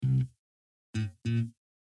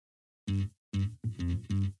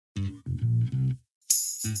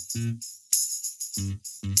All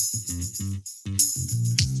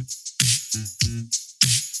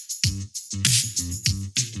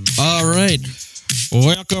right.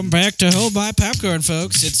 Welcome back to Hold My Popcorn,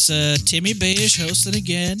 folks. It's Timmy Beige hosting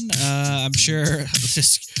again. I'm sure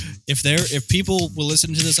if people will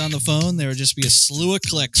listen to this on the phone, there would just be a slew of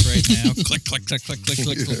clicks right now. Click, click, click, click, click,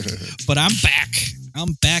 click, click. But I'm back.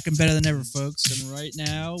 I'm back and better than ever, folks. And right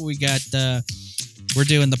now we're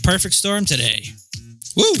doing The Perfect Storm today.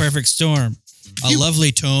 Woo! Perfect Storm. A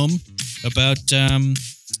lovely tome about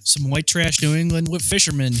some white trash New England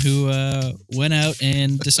fishermen who went out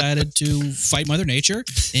and decided to fight Mother Nature,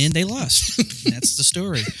 and they lost. That's the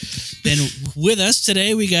story. Then with us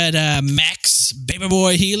today, we got Max Baby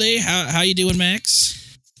Boy Healy. How you doing,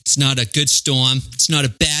 Max? It's not a good storm. It's not a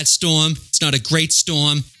bad storm. It's not a great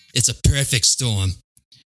storm. It's a perfect storm.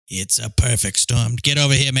 It's a perfect storm. Get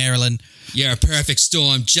over here, Marilyn. You're a perfect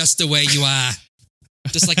storm just the way you are.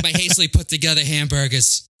 Just like my hastily put together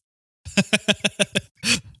hamburgers.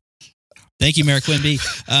 Thank you, Mayor Quimby.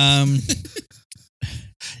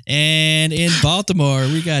 And in Baltimore,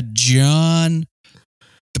 we got John,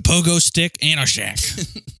 the Pogo Stick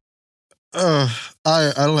Anoshak.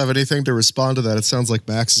 I don't have anything to respond to that. It sounds like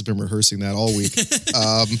Max has been rehearsing that all week.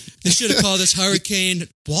 They should have called this Hurricane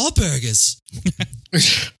Wahlburgers.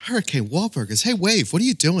 Hurricane Wahlburgers. Hey, Wave, what are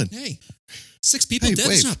you doing? Hey, 6 people dead.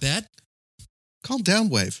 Wave. It's not bad. Calm down,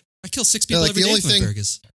 Wave. I kill 6 people every day for my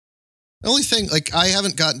burgers. The only thing, I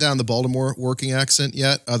haven't gotten down the Baltimore working accent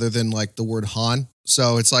yet, other than the word "hon."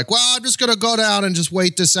 So it's like, well, I'm just gonna go down and just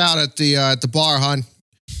wait this out at the bar, hon.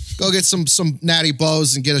 Go get some natty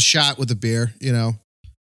bows and get a shot with a beer, you know.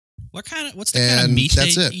 What's the kind of meat they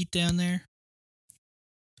eat down there?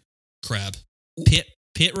 Crab. Pit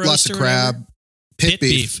roast. Lots of crab. Pit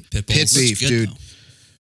beef. Pit beef, dude. Though.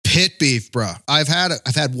 Pit beef, bro. I've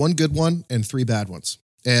had one good one and 3 bad ones.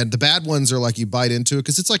 And the bad ones are like you bite into it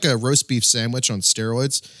because it's like a roast beef sandwich on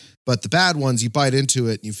steroids. But the bad ones, you bite into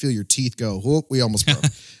it and you feel your teeth go, whoop, we almost broke.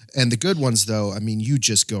 And the good ones, though, I mean, you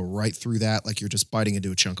just go right through that like you're just biting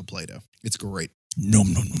into a chunk of Play-Doh. It's great. No.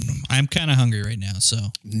 I'm kind of hungry right now, so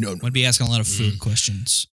no. I'm going to be asking a lot of food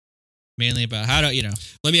questions. Mainly about how to,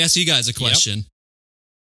 Let me ask you guys a question.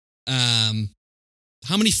 Yep.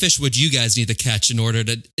 How many fish would you guys need to catch in order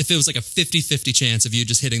to, if it was like a 50-50 chance of you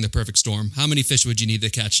just hitting the perfect storm, how many fish would you need to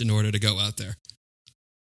catch in order to go out there?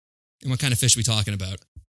 And what kind of fish are we talking about?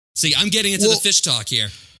 See, I'm getting into the fish talk here.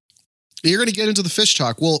 You're going to get into the fish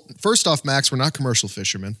talk. Well, first off, Max, we're not commercial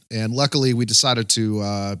fishermen. And luckily, we decided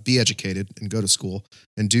to be educated and go to school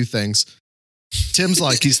and do things. Tim's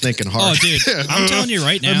like, he's thinking hard. Oh, dude, I'm telling you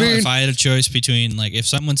right now, if I had a choice between, if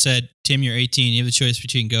someone said, Tim, you're 18, you have a choice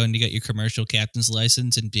between going to get your commercial captain's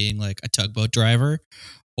license and being like a tugboat driver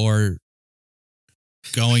or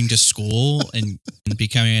going to school and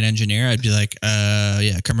becoming an engineer, I'd be like,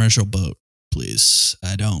 commercial boat, please.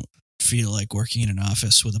 I don't feel like working in an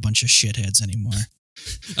office with a bunch of shitheads anymore.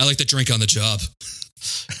 I like to drink on the job.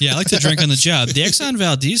 Yeah, I like to drink on the job. The Exxon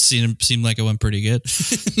Valdez seemed like it went pretty good.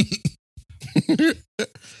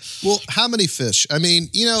 Well, how many fish? I mean,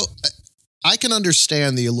 I can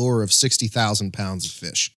understand the allure of 60,000 pounds of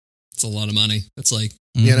fish. It's a lot of money. That's like,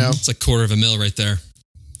 it's like $250,000 right there.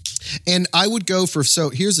 And I would go so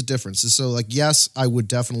here's the difference. So yes, I would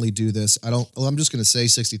definitely do this. I'm just going to say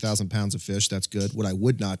 60,000 pounds of fish. That's good. What I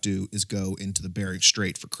would not do is go into the Bering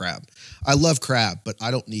Strait for crab. I love crab, but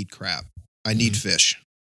I don't need crab. I need fish.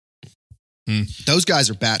 Those guys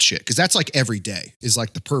are batshit because that's like every day is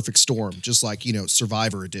like the perfect storm, just like,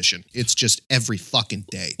 Survivor edition. It's just every fucking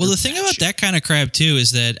day. Well, the thing about that kind of crab too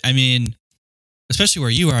is that, I mean, especially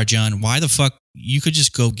where you are, John, why the fuck you could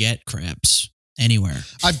just go get crabs anywhere.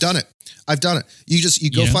 I've done it. You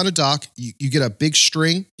go find a dock, you get a big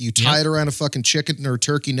string, you tie it around a fucking chicken or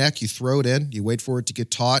turkey neck, you throw it in, you wait for it to get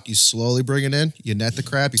taut, you slowly bring it in, you net the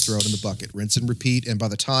crab, you throw it in the bucket, rinse and repeat, and by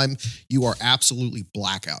the time you are absolutely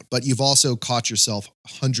blackout, but you've also caught yourself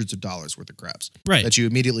hundreds of dollars worth of crabs that you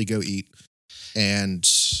immediately go eat, and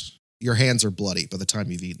your hands are bloody by the time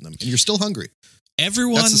you've eaten them, and you're still hungry.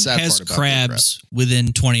 Everyone has crabs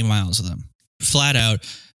within 20 miles of them, flat out.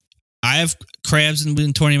 I have crabs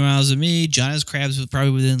within 20 miles of me. John has crabs probably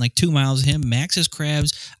within 2 miles of him. Max has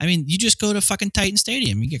crabs. I mean, you just go to fucking Titan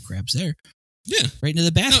Stadium. You get crabs there. Yeah. Right into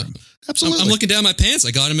the bathroom. No, absolutely. I'm looking down my pants. I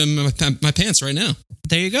got them in my pants right now.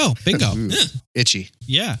 There you go. Bingo. Yeah. Itchy.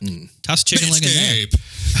 Yeah. Toss chicken like a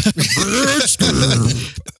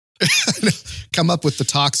Come up with the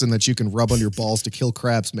toxin that you can rub on your balls to kill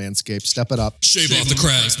crabs, Manscaped. Step it up. Shave off the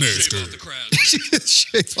crabs,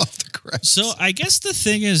 Shave off the crabs. So I guess the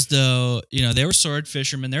thing is, though, they were sword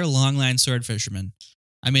fishermen. They're long line sword fishermen.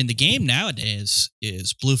 I mean, the game nowadays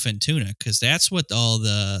is bluefin tuna because that's what all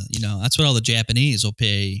the Japanese will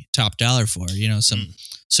pay top dollar for.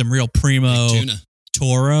 Some real primo Tuna.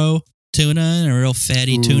 Toro tuna and a real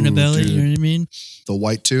fatty tuna belly. Dude. You know what I mean? The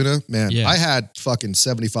white tuna, man. Yeah. I had fucking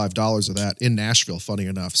 $75 of that in Nashville, funny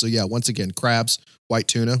enough. So yeah, once again, crabs, white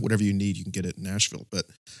tuna, whatever you need, you can get it in Nashville. But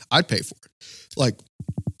I'd pay for it. Like,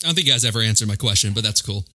 I don't think you guys ever answered my question, but that's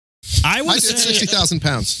cool. I would I did say 60,000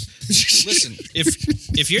 pounds. Listen,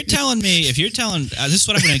 if you're telling this is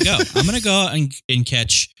what I'm going to go. I'm going to go and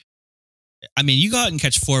catch. I mean, you go out and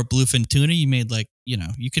catch 4 bluefin tuna. You made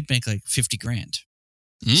you could make like $50,000.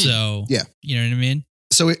 So Yeah. you know what I mean.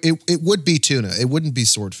 So it would be tuna. It wouldn't be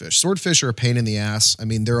swordfish. Swordfish are a pain in the ass. I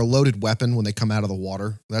mean, they're a loaded weapon when they come out of the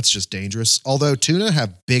water. That's just dangerous. Although tuna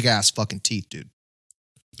have big ass fucking teeth, dude.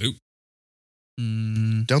 Ooh.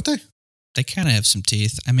 Don't they? They kind of have some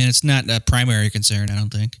teeth. I mean, it's not a primary concern, I don't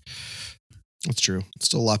think. That's true. It's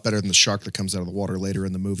still a lot better than the shark that comes out of the water later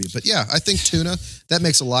in the movie. But yeah, I think tuna, that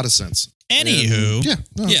makes a lot of sense. Anywho. And, yeah.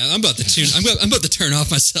 No. Yeah, I'm about to turn off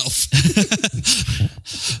myself.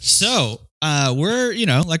 So, we're,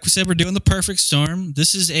 like we said, we're doing the perfect storm.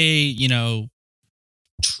 This is a,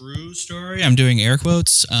 true story. I'm doing air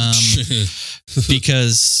quotes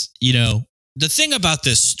because, the thing about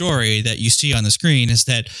this story that you see on the screen is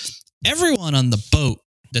that everyone on the boat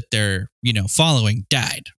that they're, following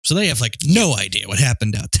died. So they have like no idea what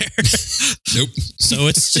happened out there. Nope. So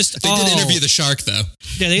it's just They did interview the shark though.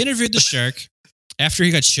 Yeah, they interviewed the shark after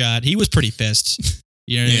he got shot. He was pretty pissed.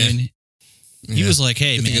 You know what I mean? He was like,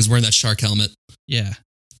 "Hey, I think man, he was wearing that shark helmet." yeah,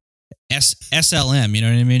 SLM. You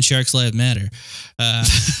know what I mean? Sharks Lives Matter." God,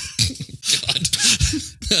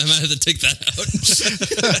 I might have to take that out.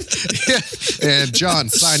 Yeah. And John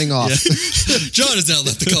signing off. John has now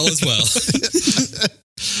left the call as well.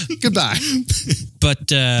 Goodbye. But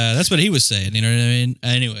that's what he was saying. You know what I mean?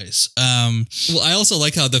 Anyways, Well, I also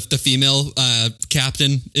like how the female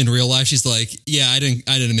captain in real life, she's like, "Yeah, I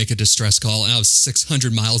didn't make a distress call, and I was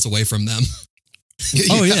 600 miles away from them."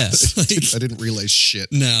 Oh, yeah. I didn't relay shit.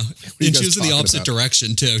 No, you and guys she was in the talking opposite about?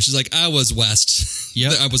 direction too. She's like, "I was west.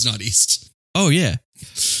 Yep. I was not east." oh yeah.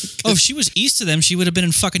 Oh, if she was east of them, she would have been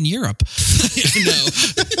in fucking Europe. I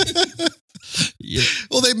know. Yeah.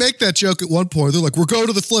 Well, they make that joke at one point. They're like, "We're going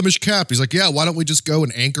to the Flemish Cap." He's like, "Yeah, why don't we just go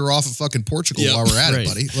and anchor off of fucking Portugal Yep. while we're at Right. it,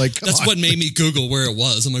 buddy?" Like, come That's on. what made me Google where it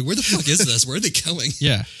was. I'm like, "Where the fuck is this? Where are they going?"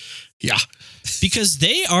 Yeah. Yeah. Because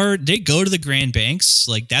they go to the Grand Banks,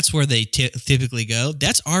 like that's where they typically go.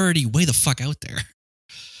 That's already way the fuck out there.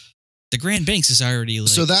 The Grand Banks is already like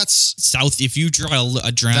So that's south. If you draw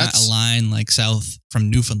a line like south from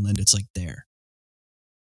Newfoundland, it's like there.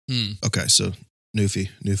 okay. So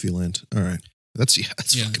Newfoundland. All right. That's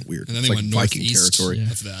fucking weird. And then It's they like went Viking northeast territory.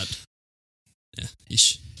 Yeah. of that. Yeah.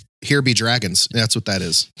 Yeesh. Here be dragons. That's what that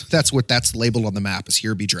is. That's labeled on the map as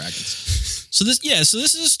here be dragons. So this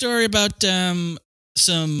is a story about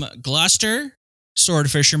some Gloucester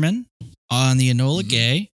sword fishermen on the Enola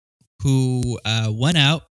Gay who went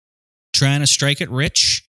out trying to strike it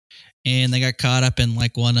rich, and they got caught up in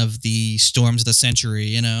like one of the storms of the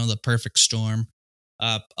century. The perfect storm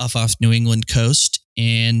off New England coast.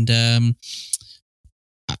 And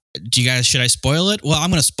should I spoil it? Well, I'm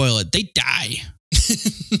going to spoil it. They die.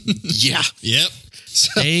 Yeah. Yep.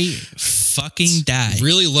 They fucking die.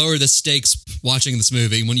 Really lower the stakes watching this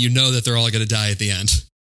movie when you know that they're all going to die at the end.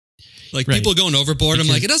 Like Right. people going overboard, I'm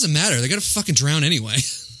Because- like, it doesn't matter. They're going to fucking drown anyway.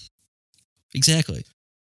 Exactly.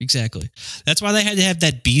 That's why they had to have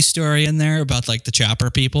that B story in there about like the chopper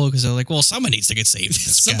people, because they're like, well, someone needs to get saved. in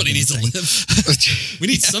this Somebody goddamn needs to thing. live. We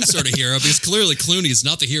need some sort of hero because clearly Clooney is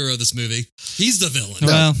not the hero of this movie. He's the villain.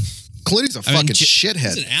 Well, Clooney's a I mean, fucking He's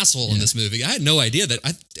shithead. an asshole in this movie. I had no idea that.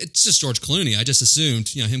 It's just George Clooney. I just assumed,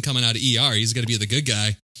 him coming out of ER, he's going to be the good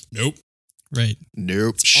guy. Nope. right.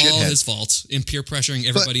 Nope. All Shithead. his fault in peer pressuring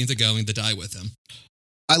everybody into going to die with him.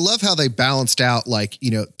 I love how they balanced out, like,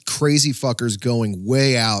 crazy fuckers going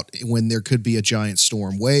way out when there could be a giant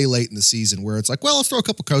storm way late in the season where it's like, well, let's throw a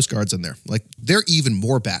couple Coast Guards in there. Like, they're even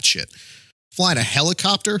more batshit. Flying a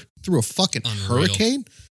helicopter through a fucking Unreal. hurricane?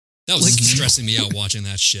 That was stressing me out watching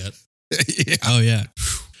that shit. Yeah. Oh yeah.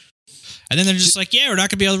 And then they're just like, yeah, we're not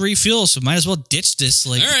gonna be able to refuel, so might as well ditch this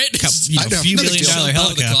like All right. I know. few No big $1 million deal.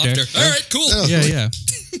 helicopter. All right, cool. Yeah. Yeah, yeah.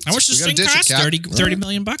 How much does We this gotta thing ditch it, cost? Cap. 30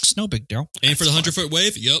 million bucks? No big deal. Aim for the 100-foot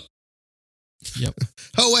wave? Yep. Yep.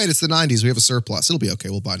 Oh, wait, it's the 90s. We have a surplus. It'll be okay.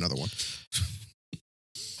 We'll buy another one.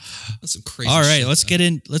 That's some crazy All right, shit, let's though. get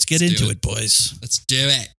in. Let's get Let's into do it, boys. Let's do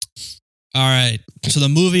it. All right. So the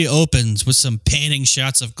movie opens with some panning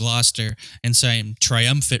shots of Gloucester and some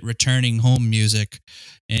triumphant returning home music,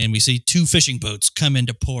 and we see two fishing boats come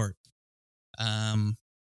into port.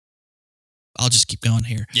 I'll just keep going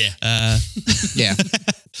here. Yeah. Yeah.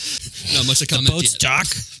 Not much to The comment boat's yet. dock.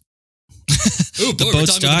 Ooh, the boy, we're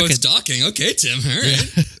boat's talking about the boat's dock docking. Okay, Tim. All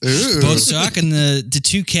right. Ooh. Boat's dock and the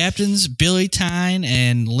two captains, Billy Tyne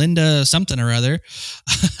and Linda something or other,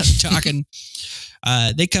 talking.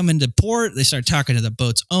 They come into port. They start talking to the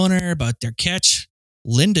boat's owner about their catch.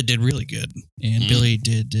 Linda did really good, and Billy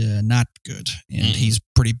did not good, and he's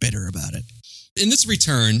pretty bitter about it. In this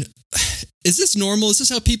return, is this normal? Is this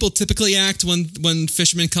how people typically act when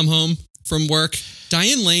fishermen come home from work?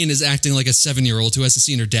 Diane Lane is acting like a 7-year-old who hasn't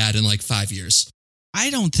seen her dad in like 5 years. I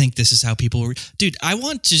don't think this is how people were. Dude, I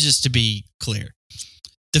want to just to be clear.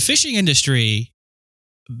 The fishing industry,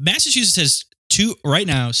 Massachusetts has right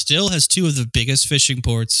now still has two of the biggest fishing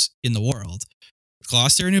ports in the world,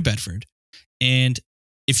 Gloucester and New Bedford. And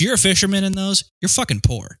if you're a fisherman in those, you're fucking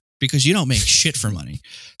poor because you don't make shit for money.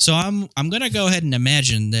 So I'm going to go ahead and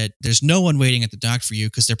imagine that there's no one waiting at the dock for you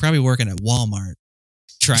because they're probably working at Walmart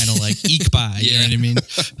trying to like eke by. You know what I mean?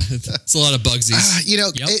 It's a lot of bugsies.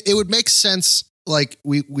 It would make sense. Like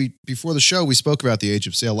we before the show, we spoke about the age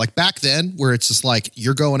of sail. Like back then, where it's just like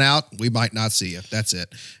you're going out, we might not see you. That's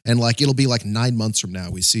it. And like it'll be like 9 months from now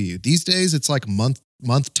we see you. These days, it's like month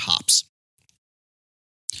tops.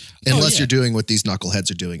 Unless you're doing what these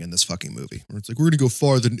knuckleheads are doing in this fucking movie, where it's like we're gonna go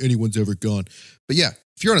farther than anyone's ever gone. But yeah,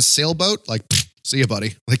 if you're on a sailboat, like see you,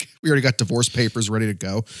 buddy. Like we already got divorce papers ready to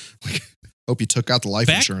go. Like hope you took out the life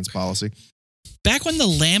insurance policy. Back when the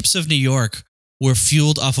lamps of New York were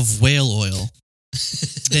fueled off of whale oil,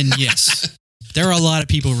 then yes, there are a lot of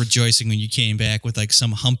people rejoicing when you came back with like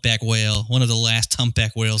some humpback whale, one of the last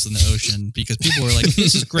humpback whales in the ocean, because people were like,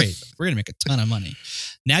 this is great. We're going to make a ton of money.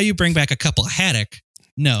 Now you bring back a couple of haddock.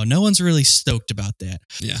 No one's really stoked about that.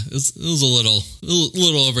 Yeah, it was a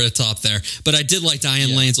little over the top there. But I did like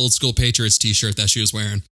Diane Lane's Old School Patriots t-shirt that she was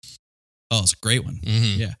wearing. Oh, it's a great one.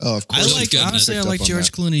 Mm-hmm. Yeah. Oh, of course. I like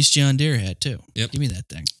George Clooney's John Deere hat too. Yep. Give me that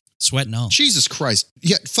thing. Sweat and all. Jesus Christ.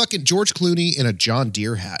 Yeah, fucking George Clooney in a John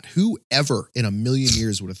Deere hat. Whoever in a million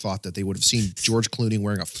years would have thought that they would have seen George Clooney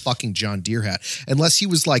wearing a fucking John Deere hat, unless he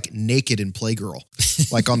was like naked in Playgirl,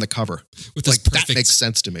 like on the cover. With like perfect, that makes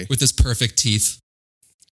sense to me. With his perfect teeth.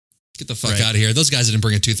 Get the fuck out of here. Those guys didn't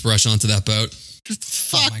bring a toothbrush onto that boat.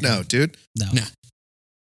 Fuck no, dude. No. Nah.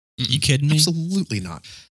 You kidding me? Absolutely not.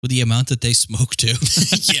 With the amount that they smoke too.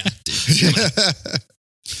 Yeah, dude.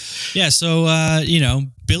 Yeah, so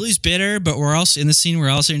Billy's bitter, but we're also in the scene. We're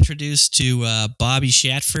also introduced to Bobby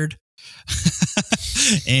Shatford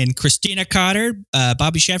and Christina Cotter.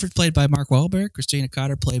 Bobby Shatford played by Mark Wahlberg. Christina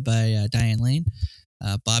Cotter played by Diane Lane.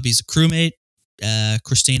 Bobby's a crewmate.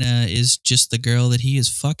 Christina is just the girl that he is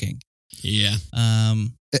fucking. Yeah.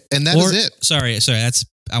 And that is it. Sorry. That's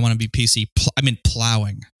I want to be PC. I mean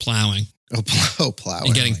plowing. Plowing. Oh, plowing.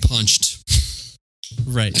 And getting punched.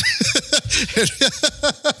 Right.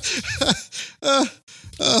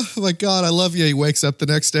 Oh my God, I love you. He wakes up the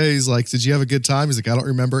next day. He's like, did you have a good time? He's like, I don't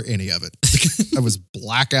remember any of it. I was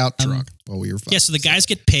blackout drunk while we were fucking. Yeah, so the guys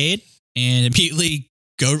get paid and immediately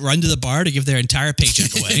run to the bar to give their entire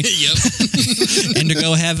paycheck away. Yep. And to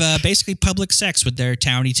go have basically public sex with their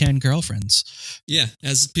Townie 10 girlfriends. Yeah,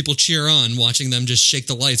 as people cheer on, watching them just shake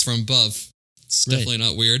the lights from above. It's definitely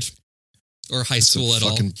not weird. Or high school at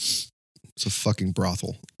all. It's a fucking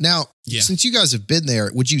brothel. Now, Yeah. since you guys have been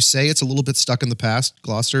there, would you say it's a little bit stuck in the past?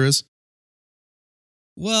 Gloucester is?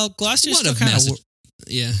 Well, Gloucester's A lot still of kind of...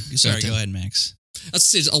 Yeah. Sorry, go ahead, Max. I was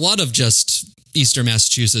saying, a lot of just Eastern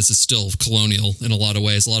Massachusetts is still colonial in a lot of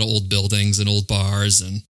ways. A lot of old buildings and old bars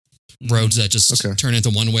and roads that just turn into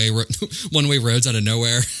one-way roads out of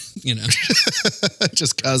nowhere. You know,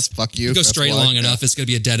 just cause fuck you. You go straight long enough, it's going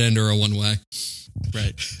to be a dead end or a one-way.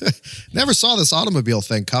 Right. Never saw this automobile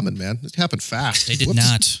thing coming, man. It happened fast. They did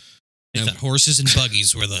not. They thought horses and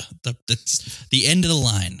buggies were the end of the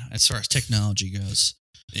line as far as technology goes.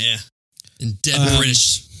 Yeah. And dead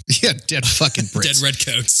British. Yeah, dead fucking Brits. Dead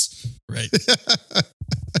redcoats. Right.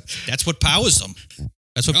 That's what powers them.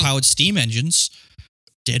 That's what powered steam engines.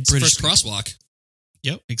 Dead British. First crosswalk.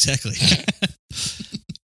 Yep, exactly.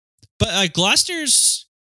 But Gloucester's,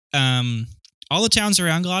 all the towns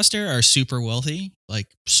around Gloucester are super wealthy, like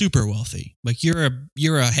super wealthy. Like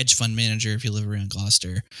you're a hedge fund manager if you live around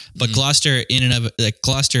Gloucester. But Gloucester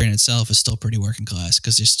Gloucester in itself is still pretty working class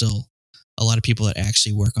because there's still a lot of people that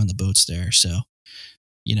actually work on the boats there. So,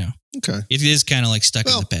 you know, it is kind of like stuck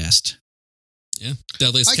in the past. Yeah,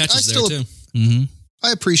 deadliest catches there too. Mm-hmm.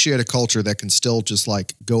 I appreciate a culture that can still just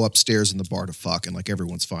like go upstairs in the bar to fuck and like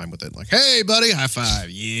everyone's fine with it. Like, hey, buddy, high five.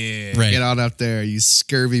 Yeah. Right. Get on up there, you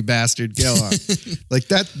scurvy bastard. Go on. Like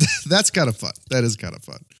that's kind of fun. That is kind of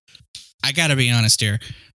fun. I got to be honest here.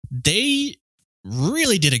 They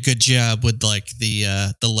really did a good job with like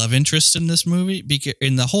the love interest in this movie, because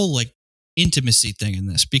in the whole like intimacy thing in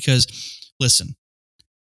this. Because listen,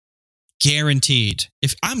 guaranteed,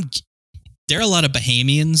 there are a lot of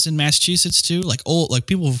Bahamians in Massachusetts too, like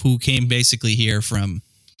people who came basically here from,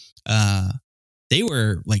 they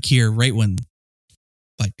were like here right when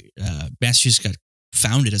like Massachusetts got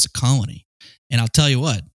founded as a colony. And I'll tell you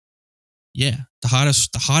what, yeah, the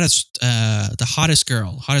hottest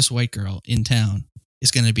white girl in town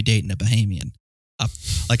is going to be dating a Bahamian up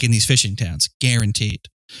like in these fishing towns, guaranteed.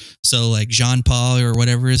 So like Jean Paul or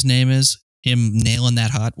whatever his name is, him nailing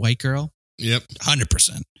that hot white girl. Yep.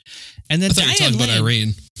 100%. And then I thought you were talking about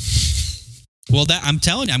Irene. Well, I'm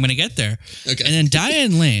telling you, I'm going to get there. Okay. And then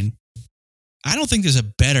Diane Lane, I don't think there's a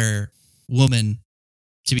better woman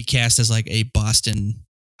to be cast as like a Boston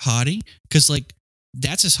hottie, because like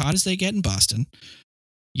that's as hot as they get in Boston.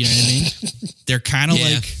 You know what I mean? They're kind of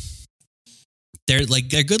like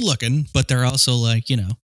they're good looking, but they're also like, you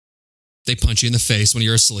know, they punch you in the face when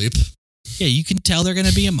you're asleep. Yeah, you can tell they're going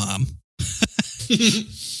to be a mom.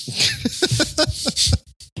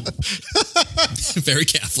 Very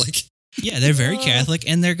Catholic. Yeah, they're very Catholic,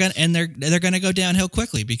 and they're gonna go downhill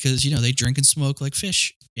quickly because, you know, they drink and smoke like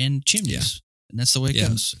fish in chimneys, and that's the way it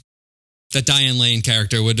goes. That Diane Lane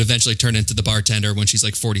character would eventually turn into the bartender when she's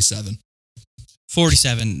like 47.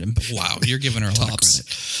 47. Wow, you're giving her a lot of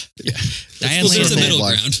credit. Yeah, Diane Lane's a middle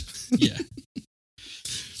ground. Yeah.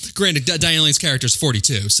 Granted, Diane Lane's character is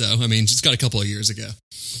 42, so I mean, she's got a couple of years ago.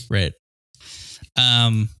 Right.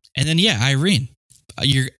 And then Irene,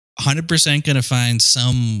 you're 100% gonna find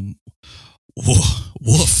some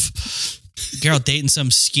woof girl dating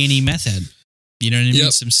some skinny meth head. You know what I mean?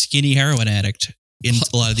 Yep. Some skinny heroin addict in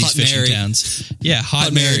a lot of these fishing Mary. towns. Yeah,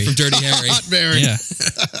 Hot Mary from Dirty Harry. Hot Mary. Yeah,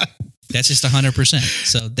 that's just 100%.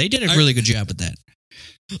 So they did a really good job with that.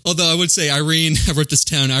 Although I would say Irene, I wrote this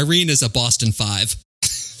down. Irene is a Boston 5.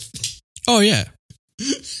 Oh yeah,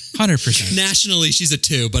 100%. Nationally, she's a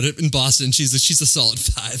 2, but in Boston, she's a solid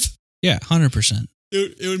 5. Yeah, 100%.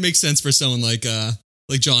 It would make sense for someone like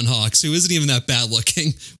John Hawkes, who isn't even that bad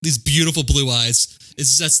looking. These beautiful blue eyes.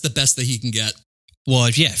 That's the best that he can get. Well,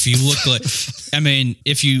 if you look like, I mean,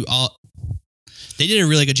 they did a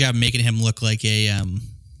really good job making him look like a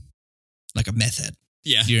meth head.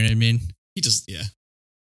 Yeah, you know what I mean? He just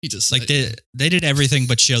like they did everything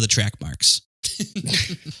but show the track marks.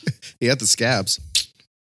 He had the scabs.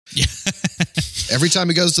 Yeah. Every time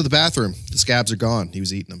he goes to the bathroom, the scabs are gone. He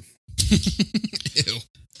was eating them. Ew.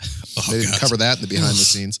 They didn't cover that in the behind the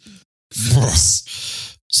scenes.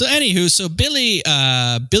 So anywho,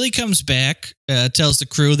 Billy comes back, tells the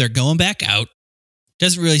crew they're going back out.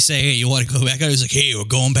 Doesn't really say, hey, you want to go back out? He's like, hey, we're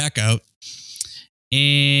going back out.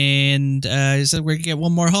 And he said, we're going to get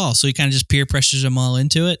one more haul. So he kind of just peer pressures them all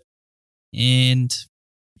into it. And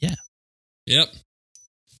yeah. Yep.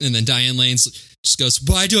 And then Diane Lane just goes,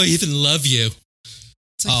 why do I even love you?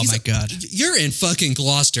 Like, oh my God. You're in fucking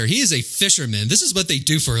Gloucester. He is a fisherman. This is what they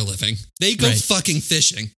do for a living. They go fucking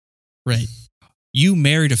fishing. Right. You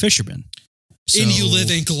married a fisherman. And you live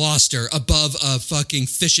in Gloucester above a fucking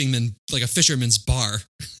like a fisherman's bar.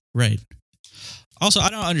 Right. Also, I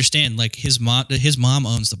don't understand. Like his mom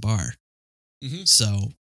owns the bar. Mm-hmm.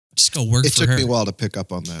 So just go work for her. It took me a while to pick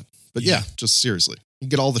up on that. But yeah, just seriously. You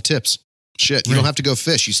get all the tips. Shit, you don't have to go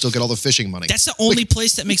fish. You still get all the fishing money. That's the only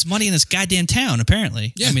place that makes money in this goddamn town,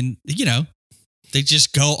 apparently. Yeah. I mean, you know, they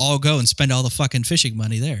just go and spend all the fucking fishing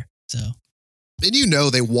money there. So, and you know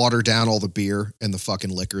they water down all the beer and the fucking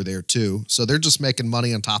liquor there too. So they're just making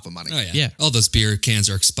money on top of money. Oh yeah. All those beer cans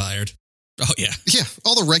are expired. Oh yeah. Yeah.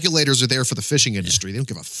 All the regulators are there for the fishing industry. They don't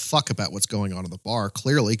give a fuck about what's going on in the bar,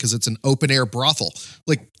 clearly, because it's an open air brothel.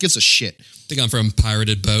 Like, gives a shit. They got them from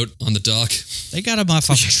pirated boat on the dock. They got them off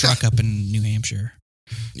a truck up in New Hampshire.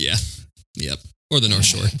 Yeah. Yep. Or the North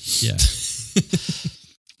Shore. Yeah.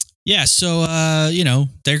 Yeah, so you know,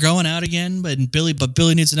 they're going out again, but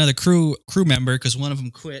Billy needs another crew member because one of them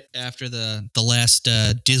quit after the last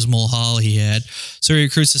dismal haul he had. So he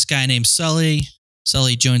recruits this guy named Sully.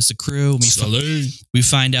 Sully joins the crew. We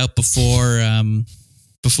find out before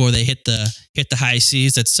they hit the high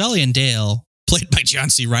seas that Sully and Dale, played by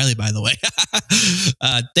John C. Reilly, by the way,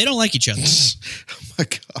 they don't like each other. Oh my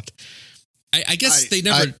God. I guess they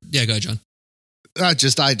never. Yeah, go ahead, John. I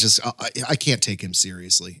can't take him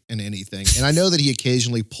seriously in anything. And I know that he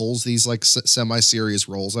occasionally pulls these like semi-serious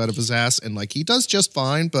roles out of his ass, and like he does just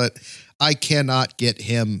fine, but I cannot get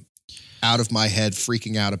him out of my head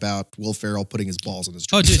freaking out about Will Ferrell putting his balls in his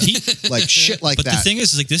drink. Oh, dude, like shit like but that. But the thing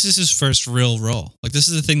is like this is his first real role. Like this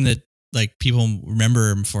is the thing that like people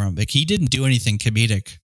remember him for. Like he didn't do anything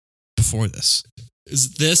comedic before this.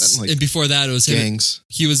 Is this And, like, and before that it was him. Gangs.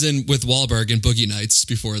 He was in with Wahlberg in Boogie Nights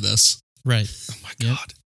before this. Right. Oh my Yep.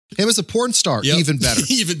 God. Him as a porn star, Yep. even better.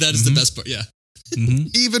 Even that is the best part. Yeah. Mm-hmm.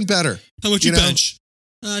 Even better. How much You you know- bench?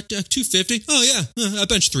 250. Oh yeah, I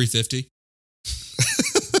bench 350.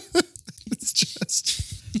 It's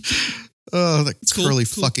just, oh, that It's cool, curly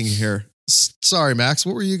cool. fucking hair. Sorry, Max.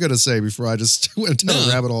 What were you gonna say before I just went down No. a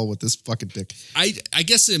rabbit hole with this fucking dick? I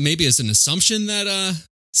guess it maybe is an assumption that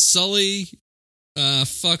Sully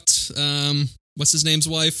fucked what's his name's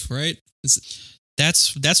wife, right?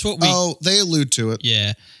 That's what we. Oh, they allude to it.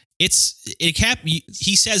 Yeah, he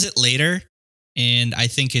says it later, and I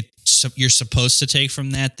think you're supposed to take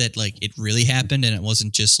from that like it really happened, and it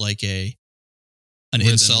wasn't just like an Rhythm,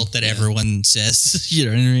 insult that yeah. everyone says. You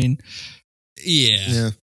know what I mean?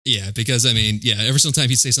 Yeah. Yeah, because I mean, every single time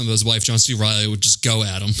he'd say something to his wife, John C. Reilly would just go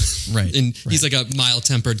at him. Right. And he's like a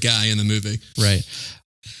mild-tempered guy in the movie. Right.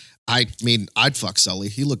 I mean, I'd fuck Sully.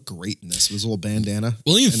 He looked great in this with his little bandana.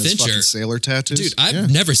 William and his Fincher. fucking sailor tattoos. Dude, I've Yeah.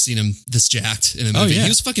 never seen him this jacked in a movie. Oh, yeah. He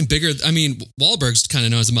was fucking bigger. I mean, Wahlberg's kind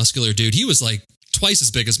of known as a muscular dude. He was like twice as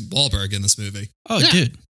big as Wahlberg in this movie. Oh, Yeah.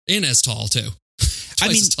 dude. And as tall, too. Twice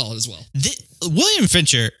mean- as tall as well. William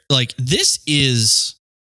Fincher, like this is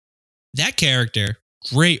that character.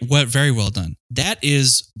 Great, very well done. That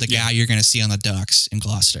is the guy you're going to see on the docks in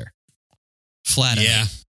Gloucester. Flat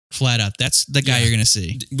out. That's the guy Yeah. you're going to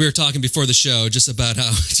see. We were talking before the show just about how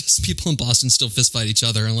just people in Boston still fist fight each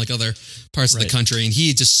other in like other parts of the Right. country. And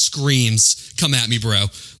he just screams, "Come at me, bro."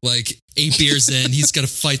 Like 8 beers in, he's got to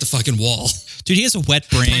fight the fucking wall. Dude, he has a wet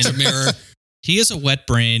brain. Punch a mirror. He has a wet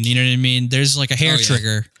brain. You know what I mean? There's like a hair Oh, yeah.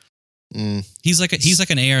 trigger. Mm. He's like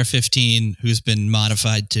an AR-15 who's been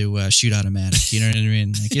modified to shoot automatic. You know what I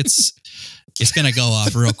mean? Like it's gonna go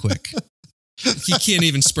off real quick. He can't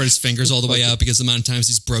even spread his fingers all the way out because the amount of times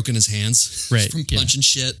he's broken his hands Right, from yeah. punching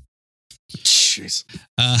shit. Jeez.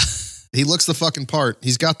 Uh, He looks the fucking part.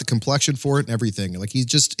 He's got the complexion for it and everything. Like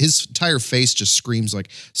his entire face just screams like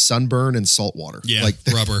sunburn and salt water. Yeah, Like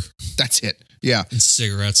rubber that's it. Yeah. and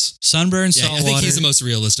cigarettes. sunburn, Yeah, salt I think water, he's the most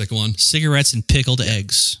realistic one. cigarettes, and pickled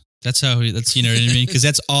eggs. That's how that's you know what I mean? Because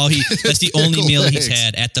that's the only Pickled meal he's eggs.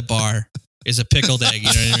 had at the bar is a pickled egg.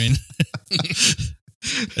 You know what I mean?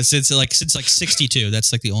 Since like 62,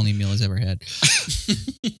 that's like the only meal he's ever had.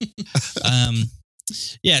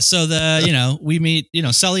 Yeah. So we meet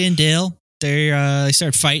Sully and Dale. They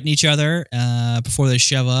start fighting each other before they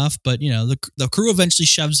shove off, but the crew eventually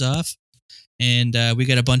shoves off, and we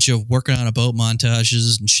get a bunch of working on a boat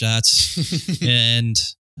montages and shots, and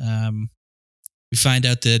we find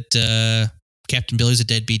out that Captain Billy's a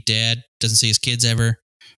deadbeat dad, doesn't see his kids ever,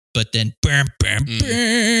 but then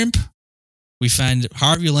we find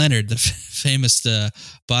Harvey Leonard, the famous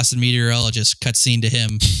Boston meteorologist, cutscene to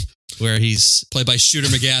him where he's Played by Shooter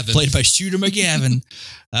McGavin. played by Shooter McGavin.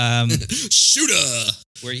 Shooter!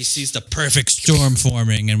 Where he sees the perfect storm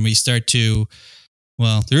forming, and we start to,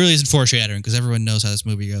 well, there really isn't foreshadowing because everyone knows how this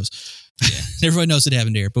movie goes. Yeah, everyone knows it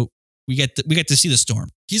happened here, but we get to see the storm.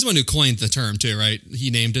 He's the one who coined the term too, right? He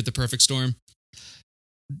named it the perfect storm.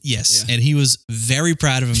 Yes, Yeah. and he was very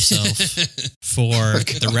proud of himself for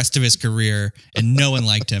the rest of his career, and no one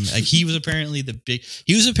liked him. Like he was apparently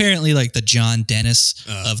like the John Dennis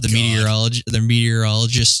Oh, of the God.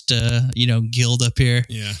 meteorologist, guild up here.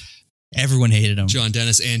 Yeah. Everyone hated him. John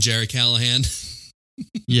Dennis and Jerry Callahan.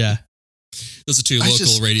 Yeah. Those are two I local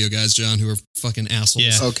just- radio guys, John, who are fucking assholes.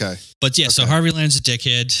 Yeah. Okay. But yeah, so Okay. Harvey Leonard's a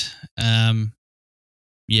dickhead.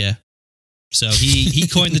 Yeah. So he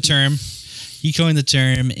coined the term.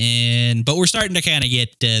 But we're starting to kind of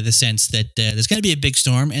get the sense that there's going to be a big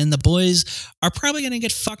storm, and the boys are probably going to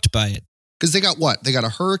get fucked by it. Because they got what? They got a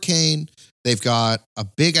hurricane. They've got a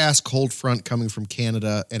big ass cold front coming from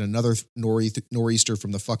Canada and another nor'easter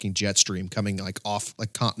from the fucking jet stream coming like off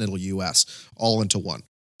like continental US all into one.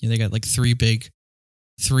 Yeah, they got like three big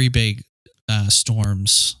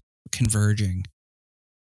storms converging.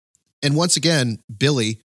 And once again,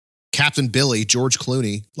 Captain Billy, George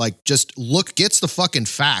Clooney, like just gets the fucking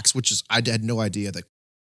facts, which is, I had no idea that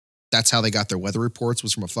that's how they got their weather reports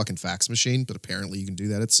was from a fucking fax machine, but apparently you can do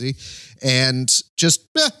that at sea. And just,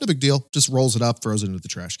 no big deal. Just rolls it up, throws it into the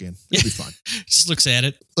trash can. It'll be fine. Just looks at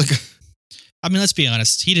it. Like, I mean, let's be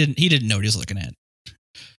honest. He didn't know what he was looking at.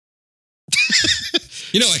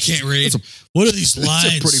 I can't read. What are these It's a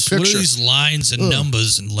lines? pretty What are picture. these lines and Ugh.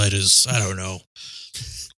 numbers and letters? I don't know.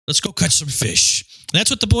 Let's go catch some fish. That's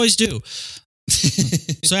what the boys do.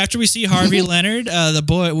 So after we see Harvey Leonard,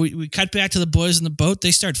 we cut back to the boys in the boat.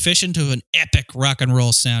 They start fishing to an epic rock and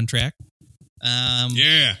roll soundtrack.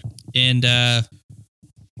 Yeah. And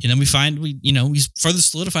then we further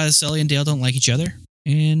solidify that Sully and Dale don't like each other.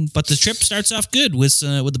 But the trip starts off good with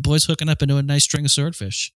the boys hooking up into a nice string of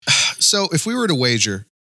swordfish. So if we were to wager,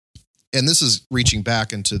 and this is reaching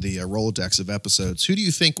back into the Rolodex of episodes, who do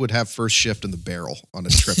you think would have first shift in the barrel on a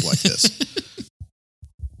trip like this?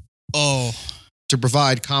 To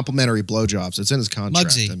provide complimentary blowjobs. It's in his contract.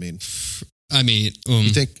 Muggsy. You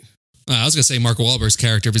think? I was gonna say Mark Wahlberg's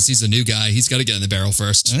character, but he's a new guy. He's got to get in the barrel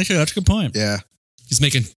first. Actually, that's a good point. Yeah. He's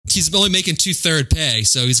only making 2/3 pay,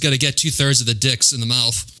 so he's got to get 2/3 of the dicks in the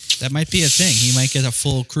mouth. That might be a thing. He might get a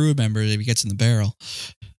full crew member if he gets in the barrel.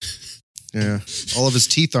 Yeah. All of his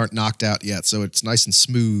teeth aren't knocked out yet, so it's nice and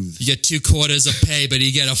smooth. You get 2/4 of pay, but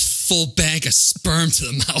you get a full bank of sperm to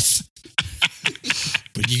the mouth.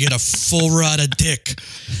 But you get a full rod of dick.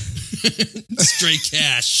 Straight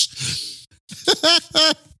cash.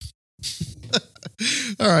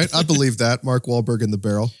 All right, I believe that. Mark Wahlberg in the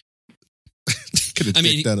barrel. Could have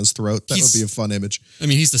dick down his throat. That would be a fun image. I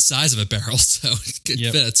mean, he's the size of a barrel, so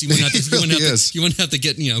it fits. You wouldn't have to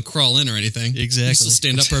get, crawl in or anything. Exactly. You still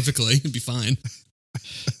stand up perfectly. It'd be fine.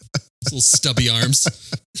 His little stubby arms.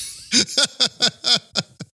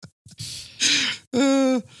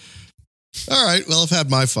 All right. Well, I've had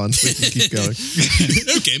my fun. We can keep going.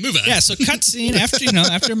 Okay, move on. Yeah. So cutscene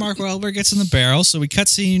after Mark Wahlberg gets in the barrel. So we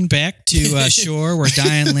cutscene back to shore where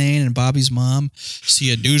Diane Lane and Bobby's mom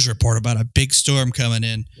see a news report about a big storm coming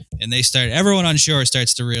in, and everyone on shore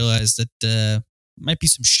starts to realize that might be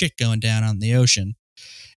some shit going down on the ocean.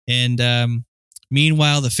 And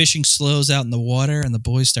meanwhile, the fishing slows out in the water, and the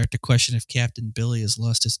boys start to question if Captain Billy has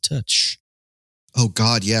lost his touch. Oh,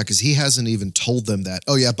 God, yeah, because he hasn't even told them that.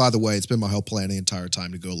 Oh, yeah, by the way, it's been my whole plan the entire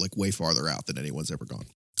time to go way farther out than anyone's ever gone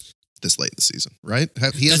this late in the season, right?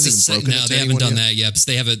 He hasn't even broken it to they haven't done yet?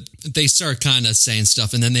 that yet. But they start kind of saying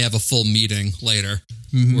stuff, and then they have a full meeting later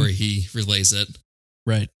where he relays it.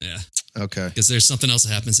 Right. Yeah. Okay. Because there's something else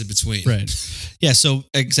that happens in between. Right. Yeah, so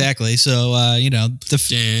exactly. So,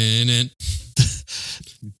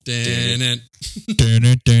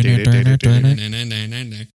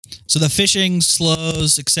 So the fishing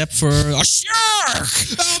slows except for a shark.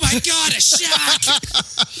 Oh my God, a shark!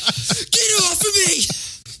 Get off of me!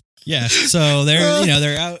 Yeah, so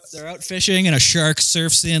they're out fishing and a shark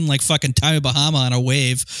surfs in like fucking Tommy Bahama on a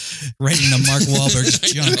wave right into Mark Wahlberg's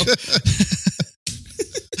junk.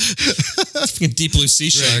 Fucking deep blue sea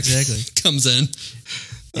shark exactly. comes in.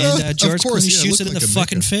 And George Clooney shoots it in the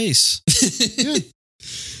fucking face. Yeah.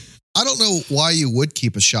 I don't know why you would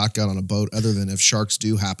keep a shotgun on a boat other than if sharks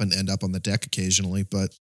do happen to end up on the deck occasionally,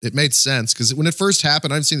 but it made sense because when it first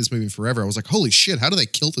happened, I've seen this movie forever. I was like, holy shit, how do they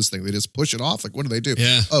kill this thing? They just push it off? Like, what do they do?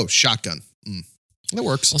 Yeah. Oh, shotgun. That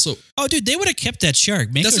works. Also, dude, they would have kept that shark.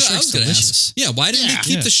 Mako shark's delicious. Yeah, why didn't they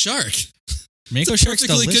keep the shark? Mako shark's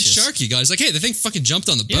perfectly delicious. good shark, you guys. Like, hey, the thing fucking jumped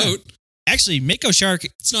on the boat. Actually, Mako shark.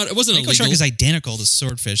 It wasn't illegal. Mako shark is identical to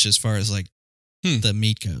swordfish as far as like the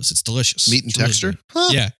meat goes. It's delicious. Meat and texture? Huh.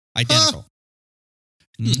 Yeah, identical.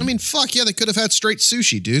 I mean, fuck yeah, they could have had straight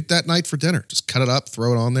sushi, dude, that night for dinner. Just cut it up,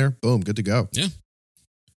 throw it on there, boom, good to go. Yeah.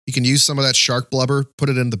 You can use some of that shark blubber, put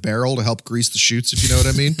it in the barrel to help grease the chutes, if you know what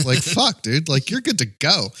I mean. Like, fuck, dude, like you're good to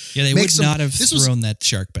go. Yeah, they would not have thrown that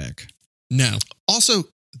shark back. No. Also,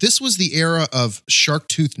 this was the era of shark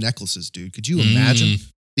tooth necklaces, dude. Could you imagine?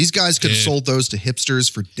 These guys could have sold those to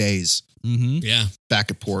hipsters for days. Mm-hmm. Yeah.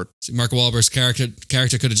 Back at port. See, Mark Wahlberg's character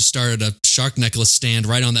could have just started a shark necklace stand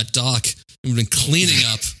right on that dock and been cleaning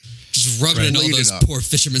up, just rubbing it in all those poor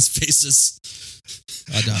fishermen's faces.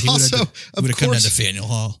 He would have come to Nathaniel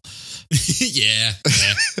Hall. Yeah.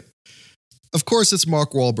 Of course, it's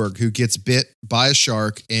Mark Wahlberg who gets bit by a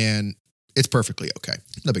shark, and it's perfectly okay.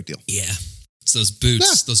 No big deal. Yeah. It's those boots.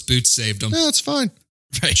 Yeah. Those boots saved him. No, it's fine.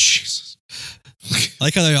 Right. Jesus. I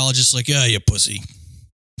like how they're all just like, you pussy.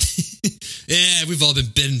 Yeah, we've all been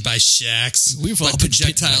bitten by sharks. We've all been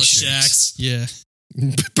projectile sharks. Yeah.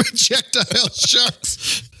 Projectile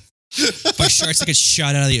sharks. By sharks that get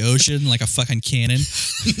shot out of the ocean like a fucking cannon.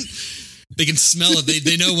 They can smell it.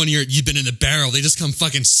 They know when you've been in the barrel. They just come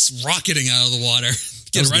fucking rocketing out of the water.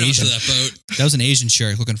 Get right onto that boat. That was an Asian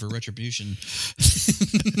shark looking for retribution.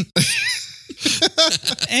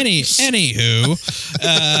 Anywho.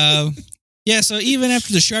 Yeah, so even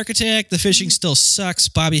after the shark attack, the fishing still sucks.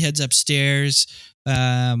 Bobby heads upstairs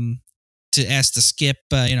to ask the skip,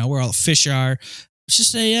 where all the fish are. It's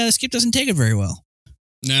just the skip doesn't take it very well.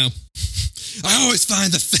 No. I always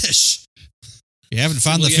find the fish. You haven't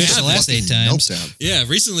found the fish the last 8 times. Yeah,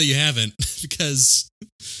 recently you haven't because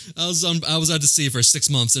I was out to sea for 6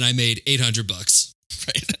 months and I made $800.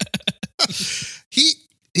 Right. He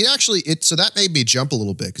actually so that made me jump a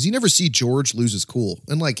little bit because you never see George lose his cool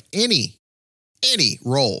in like any any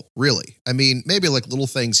role, really. I mean, maybe like little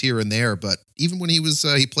things here and there, but even when he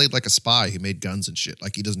played like a spy, he made guns and shit.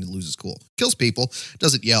 Like he doesn't lose his cool, kills people,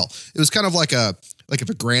 doesn't yell. It was kind of like if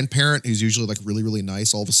a grandparent who's usually like really, really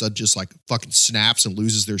nice, all of a sudden just like fucking snaps and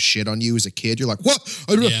loses their shit on you as a kid. You're like, what?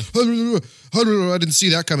 I didn't see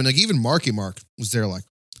that coming. Like even Marky Mark was there like,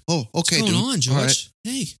 oh, okay. What's going on, George?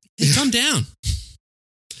 Right. Hey, calm down.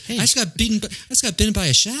 Hey. I just got bitten by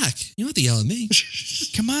a shack. You don't have to yell at me.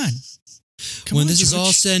 Come on. When this is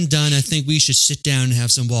all said and done, I think we should sit down and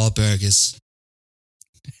have some Wahlburgers.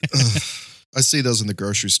 I see those in the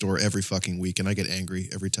grocery store every fucking week, and I get angry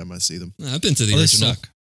every time I see them. I've been to the original.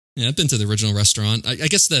 Yeah, I've been to the original restaurant. I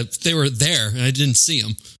guess they were there, and I didn't see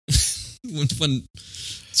them when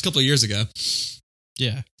it's a couple of years ago.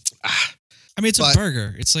 Yeah. I mean, it's a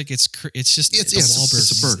burger. It's like it's just it's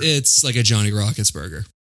a burger. It's like a Johnny Rockets burger.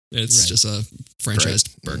 It's just a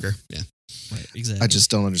franchised burger. Yeah. Right. Exactly. I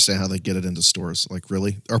just don't understand how they get it into stores. Like,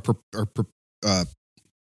 really? Our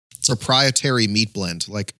proprietary meat blend.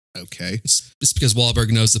 Like, okay. It's because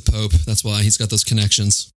Wahlberg knows the Pope. That's why he's got those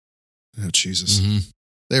connections. Oh, Jesus. Mm-hmm.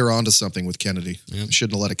 They were onto something with Kennedy. Yep.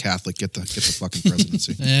 Shouldn't have let a Catholic get the fucking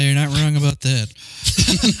presidency. Yeah, you're not wrong about that.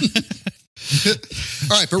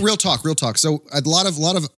 All right, but real talk. So a lot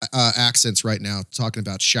of accents right now talking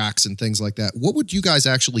about shacks and things like that. What would you guys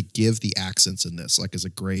actually give the accents in this, like as a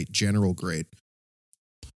grade, general grade?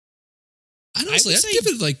 I'd give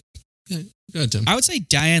it like. Go ahead, Tim. I would say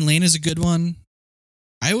Diane Lane is a good one.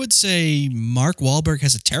 I would say Mark Wahlberg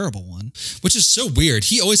has a terrible one, which is so weird.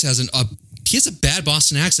 He always has he has a bad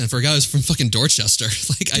Boston accent for a guy who's from fucking Dorchester.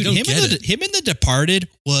 Like, I don't get it. Him in The Departed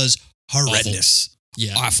was horrendous. Awful.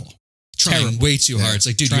 Yeah, awful. Trying way too hard. It's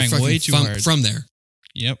like, dude, you're fucking from there.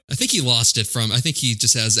 Yep. I think he lost it I think he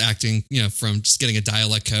just has acting, from just getting a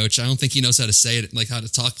dialect coach. I don't think he knows how to say it, like how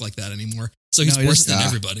to talk like that anymore. So he's worse than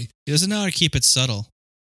everybody. He doesn't know how to keep it subtle.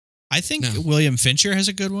 I think William Fincher has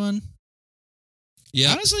a good one.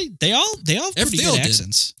 Yeah. Honestly, they all have pretty good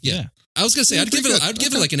accents. Yeah. I was gonna say I'd give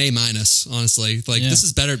it like an A-, honestly. Like this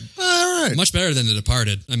is better. All right. Much better than The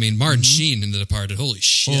Departed. I mean, Martin Sheen in The Departed. Holy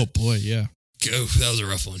shit. Oh boy, yeah. Go. That was a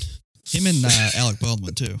rough one. Him and Alec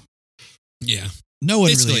Baldwin too. Yeah. No one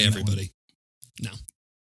basically really everybody. No.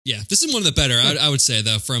 Yeah, this is one of the better. I would say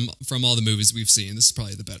though, from all the movies we've seen, this is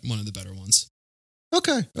probably one of the better ones.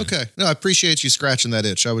 Okay. No, I appreciate you scratching that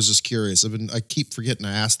itch. I was just curious. I keep forgetting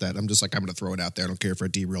to ask that. I'm just like, I'm going to throw it out there. I don't care if I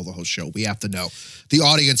derail the whole show. We have to know. The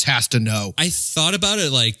audience has to know. I thought about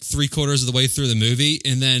it like 3/4 of the way through the movie,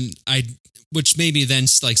 and then which made me then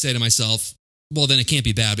like say to myself, well, then it can't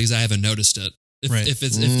be bad because I haven't noticed it. If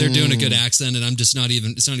they're doing a good accent and it's not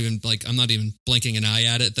even like I'm not even blinking an eye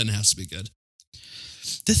at it, then it has to be good.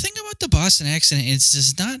 The thing about the Boston accent is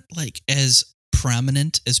it's not like as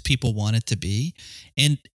prominent as people want it to be,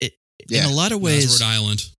 and in a lot of ways, Rhode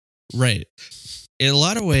Island, right? In a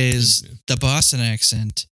lot of ways, the Boston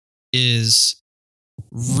accent is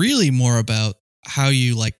really more about how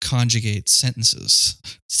you like conjugate sentences,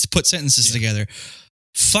 put sentences together.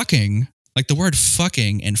 Fucking, like the word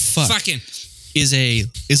 "fucking" and "fuck" is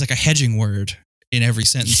like a hedging word in every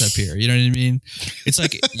sentence up here. You know what I mean? It's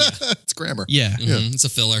like it's grammar. Yeah. Mm-hmm. It's a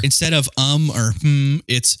filler. Instead of or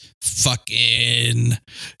it's fucking.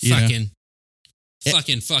 Fucking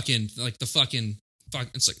like the fucking fuck.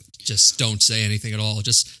 It's like just don't say anything at all.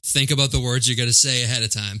 Just think about the words you're gonna say ahead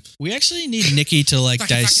of time. We actually need Nikki to like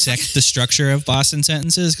dissect the structure of Boston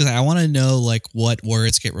sentences because I want to know like what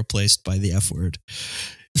words get replaced by the F word.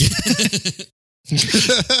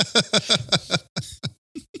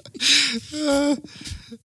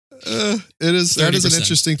 That is an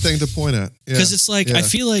interesting thing to point at because it's like I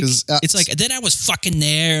feel like it's like then I was fucking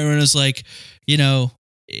there and it was like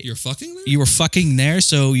you're fucking there? You were fucking there,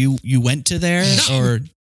 so you went to there or what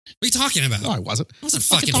are you talking about? No, I wasn't. I wasn't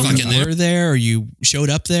fucking there. You were there or you showed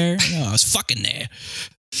up there? No, I was fucking there.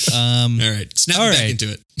 All right, snap back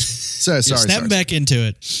into it. Snap back into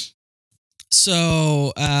it.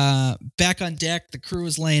 So back on deck, the crew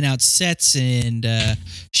is laying out sets and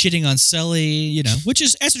shitting on Sully, which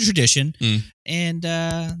is as a tradition. And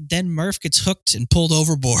then Murph gets hooked and pulled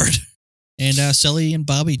overboard. And Sully and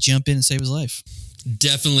Bobby jump in and save his life.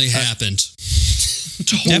 Definitely happened.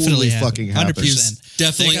 Totally fucking happened. 100%.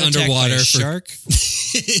 Definitely underwater for shark.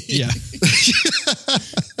 Yeah.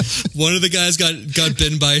 One of the guys got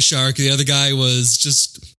bitten by a shark. The other guy was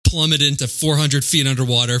just plummeted into 400 feet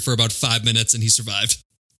underwater for about 5 minutes, and he survived.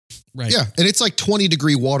 Right. Yeah, and it's like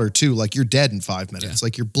 20-degree water too. Like you're dead in 5 minutes.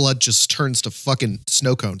 Like your blood just turns to fucking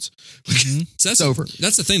snow cones. Mm-hmm. So it's over.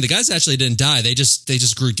 That's the thing. The guys actually didn't die. They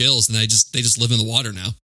just grew gills, and they just live in the water now.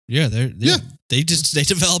 Yeah, they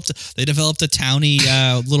developed a towny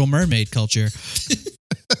Little Mermaid culture.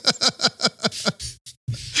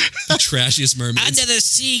 The trashiest mermaids. Under the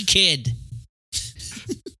sea, kid.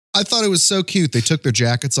 I thought it was so cute. They took their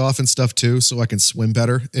jackets off and stuff too, so I can swim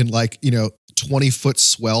better in 20-foot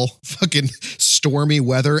swell, fucking stormy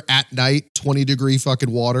weather at night, 20-degree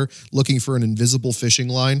fucking water, looking for an invisible fishing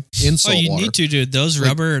line in salt water. You need to, dude. Those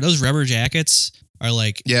rubber jackets are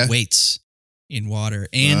like weights in water.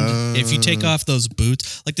 And if you take off those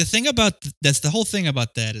boots, like the whole thing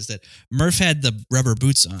about that is that Murph had the rubber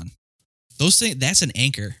boots on. Those things, that's an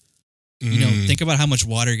anchor. Think about how much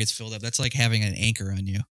water gets filled up. That's like having an anchor on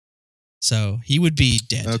you. So he would be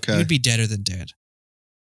dead. Okay. He would be deader than dead.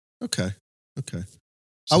 Okay.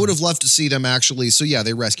 I would have loved to see them actually. So yeah,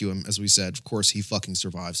 they rescue him, as we said. Of course, he fucking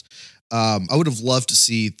survives. I would have loved to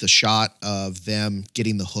see the shot of them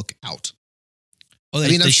getting the hook out. Oh,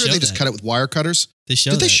 I'm sure they just cut it with wire cutters. Did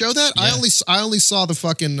they show that? Yeah. I only saw the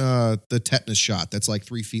fucking the tetanus shot. That's like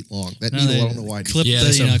 3 feet long. That needle, I don't know why. Clip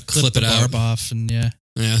the barb off and yeah.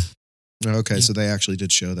 Okay, so they actually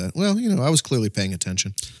did show that. Well, I was clearly paying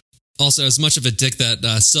attention. Also, as much of a dick that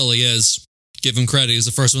Sully is, give him credit. He was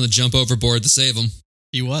the first one to jump overboard to save him.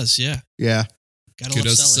 He was, yeah. Yeah.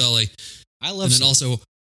 Kudos to Sully. I love. And then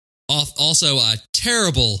also a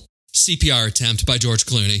terrible CPR attempt by George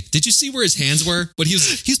Clooney. Did you see where his hands were? But he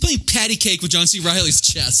was playing patty cake with John C. Reilly's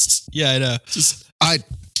chest. Yeah, I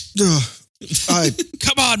know.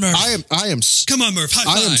 Come on, Murph. Come on, Murph. High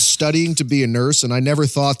five. I am studying to be a nurse, and I never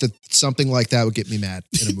thought that something like that would get me mad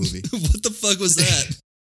in a movie. What the fuck was that?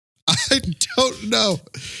 I don't know.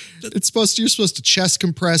 You're supposed to chest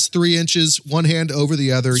compress 3 inches, one hand over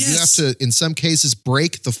the other. Yes. You have to, in some cases,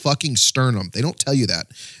 break the fucking sternum. They don't tell you that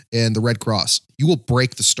in the Red Cross. You will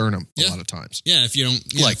break the sternum a lot of times. Yeah, if you don't,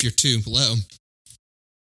 if you're too low.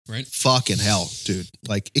 Right? Fucking hell, dude.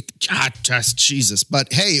 Just Jesus.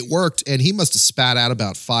 But hey, it worked, and he must have spat out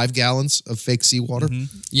about 5 gallons of fake seawater.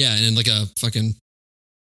 Mm-hmm. Yeah, and like a fucking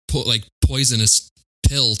poisonous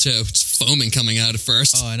pill too. It's foaming coming out at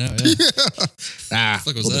first. Oh, I know. Yeah.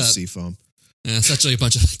 Fuck was that? Sea foam. Yeah, it's actually a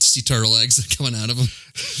bunch of sea turtle eggs coming out of him.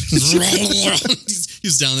 He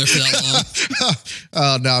was down there for that long.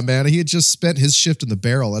 Oh, no, man. He had just spent his shift in the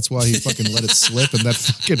barrel. That's why he fucking let it slip, and that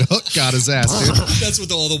fucking hook got his ass, dude. That's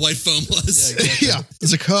what all the white foam was. Yeah, exactly. Yeah.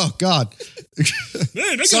 It's like, oh, God.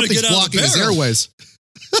 Man, I Something's blocking his airways.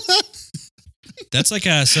 That's like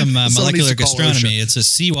some molecular gastronomy. It's a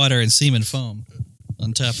seawater and semen foam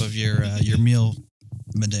on top of your meal,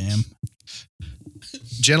 madame.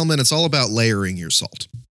 Gentlemen, it's all about layering your salt.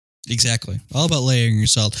 Exactly. All about layering your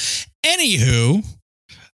salt. Anywho,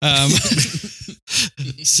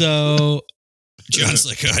 so John's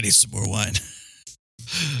like, I need some more wine.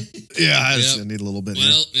 Yeah, I need a little bit.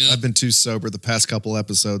 Well, here. I've been too sober the past couple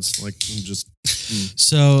episodes. Like, I'm just.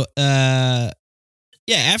 So,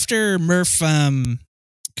 after Murph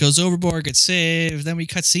goes overboard, gets saved, then we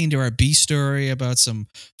cut scene to our B story about some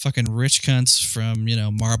fucking rich cunts from,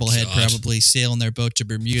 Marblehead probably sailing their boat to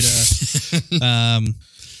Bermuda.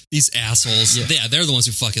 These assholes. Yeah, they're the ones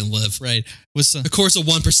who fucking live. Right. Of course, the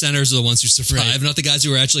 1%ers are the ones who survive, not the guys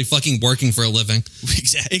who are actually fucking working for a living.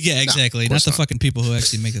 Exactly. Yeah, exactly. Not the fucking people who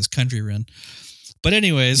actually make this country run. But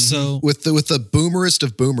anyways, so with the boomerest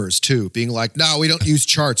of boomers too, being like, no, we don't use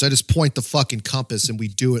charts. I just point the fucking compass and we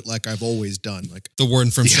do it like I've always done. Like the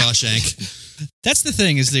warden from Shawshank. That's the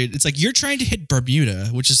thing, is that it's like you're trying to hit Bermuda,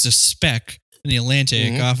 which is a speck in the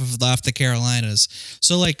Atlantic off the Carolinas.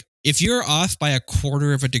 So like if you're off by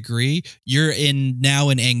 1/4 of a degree, you're now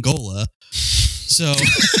in Angola. So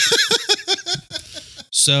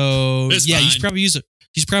It's yeah, fine. you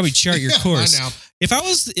should probably chart your course. I know. If I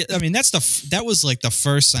was, that was like the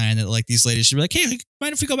first sign that like these ladies should be like, hey,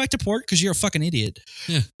 mind if we go back to port? Because you're a fucking idiot.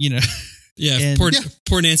 Yeah. Yeah, And-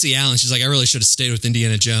 poor Nancy Allen. She's like, I really should have stayed with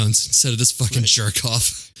Indiana Jones instead of this fucking jerk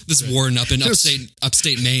off. This warden up in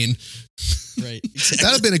upstate Maine. Right. Exactly.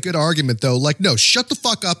 That'd have been a good argument though. Like, no, shut the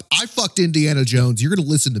fuck up. I fucked Indiana Jones. You're gonna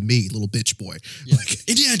listen to me, little bitch boy. Yeah. Like,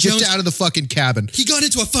 Indiana get Jones, out of the fucking cabin. he got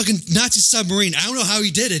into a fucking Nazi submarine. I don't know how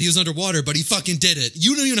he did it. He was underwater, but he fucking did it.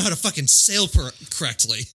 You don't even know how to fucking sail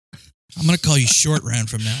correctly. I'm going to call you Short Round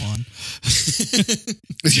from now on.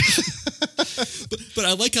 But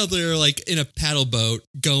I like how they're like in a paddle boat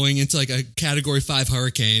going into like a Category 5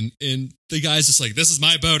 hurricane, and the guy's just like, this is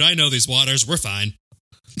my boat. I know these waters. We're fine.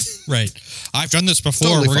 Right. I've done this before.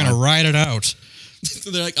 Totally We're going to fine. ride it out.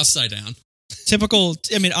 They're like upside down. Typical.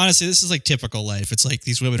 I mean, honestly, this is like typical life. It's like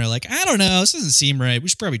these women are like, I don't know. This doesn't seem right. We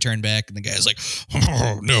should probably turn back. And the guy's like,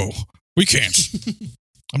 oh, no, we can't.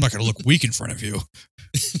 I'm not going to look weak in front of you.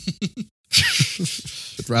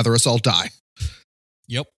 I'd rather us all die.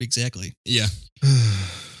 Yep, exactly. Yeah.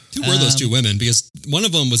 Who were those two women? Because one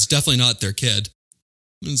of them was definitely not their kid.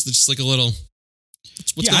 It's just like a little.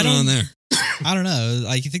 What's going on there? I don't know.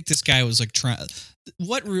 I think this guy was like trying.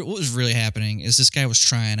 What was really happening is this guy was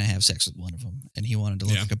trying to have sex with one of them, and he wanted to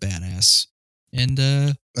look like a badass. And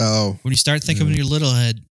when you start thinking in your little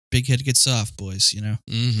head, big head gets soft, boys. You know.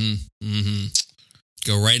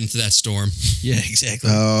 Go right into that storm. Yeah, exactly.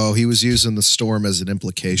 Oh, he was using the storm as an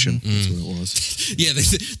implication. That's what it was. Yeah,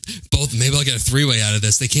 both. Maybe I'll get a three-way out of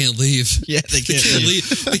this. They can't leave. Yeah, they can't leave.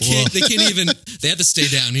 They can't even. They have to stay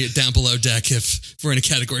down below deck if we're in a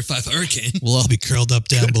Category 5 hurricane. We'll all be curled up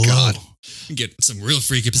down below. God. Get some real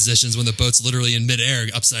freaky positions when the boat's literally in midair,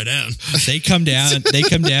 upside down. They come down. They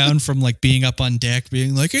come down from like being up on deck,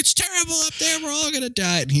 being like, "It's terrible up there. We're all gonna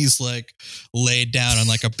die." And he's like laid down on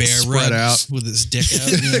like a bear rug out with his dick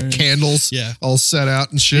out, you know what I mean? Candles, all set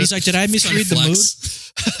out and shit. And he's like, "Did I misread the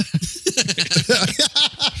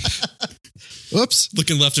mood?" Oops.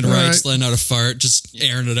 Looking left and right, just letting out a fart, just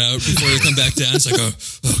airing it out before you come back down. It's like, oh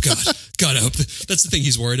God, I hope that's the thing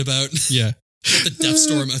he's worried about. Yeah. The death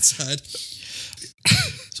storm outside.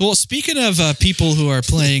 So, well, speaking of people who are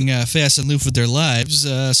playing fast and loose with their lives,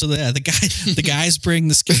 the guys bring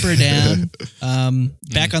the skipper down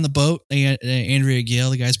back on the boat. Andrea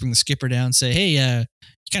Gale, the guys bring the skipper down and say, "Hey, you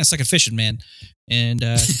kind of suck at fishing, man." And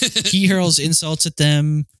he hurls insults at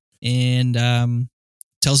them and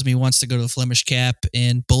tells them he wants to go to the Flemish Cap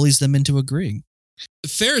and bullies them into agreeing.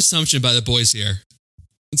 Fair assumption by the boys here.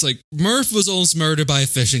 It's like Murph was almost murdered by a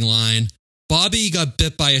fishing line. Bobby got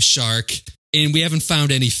bit by a shark, and we haven't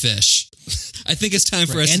found any fish. I think it's time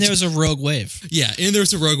for us. And there was a rogue wave. Yeah, and there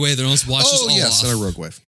was a rogue wave that almost washed us all off. And a rogue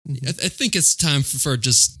wave. I think it's time for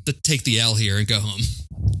just to take the L here and go home.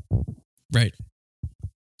 Right. I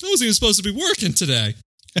wasn't even supposed to be working today.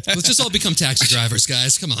 Let's just all become taxi drivers,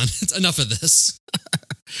 guys. Come on, it's enough of this.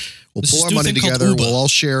 We'll pull our money together. We'll all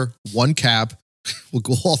share one cab. We'll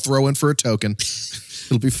all throw in for a token.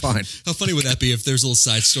 It'll be fine. How funny would that be if there's a little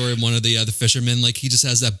side story of one of the fishermen, like he just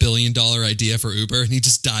has that $1 billion idea for Uber and he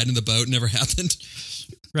just died in the boat, never happened.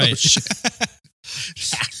 Right. Oh,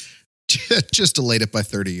 just delayed it by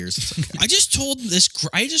 30 years. It's okay.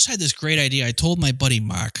 I just had this great idea. I told my buddy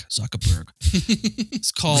Mark Zuckerberg.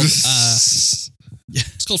 It's called it's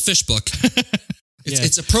called Fish Book.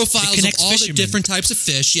 It's a profile of all the different types of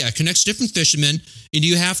fish. Yeah, it connects different fishermen, and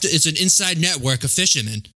it's an inside network of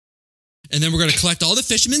fishermen. And then we're going to collect all the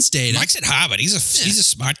fishermen's data. Mark's at Harvard. He's a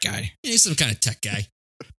smart guy. Yeah, he's some kind of tech guy.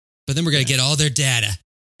 But then we're going to get all their data,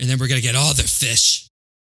 and then we're going to get all their fish.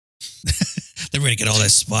 Then we're going to get all their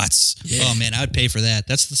spots. Yeah. Oh, man, I would pay for that.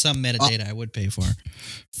 That's some metadata I would pay for.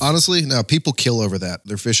 Honestly, no, people kill over that.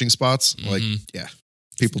 Their fishing spots,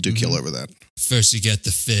 people do kill over that. First you get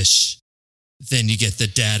the fish, then you get the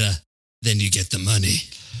data, then you get the money.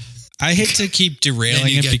 I hate to keep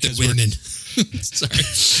derailing it because the women. Sorry.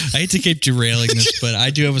 I hate to keep derailing this, but I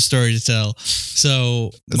do have a story to tell.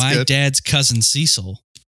 So my dad's cousin Cecil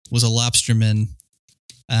was a lobsterman.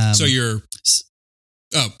 So you're...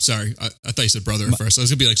 Oh, sorry. I thought you said brother at first. I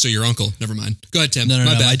was going to be like, so your uncle. Never mind. Go ahead, Tim. No.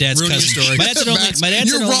 My bad. My dad's Ruining cousin. Your story. My dad's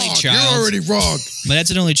an only child. You're already wrong. My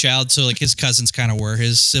dad's an only child, so like his cousins kind of were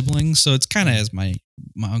his siblings. So it's kind of as my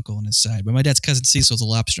uncle on his side. But my dad's cousin Cecil's a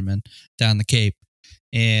lobsterman down the Cape.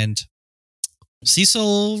 And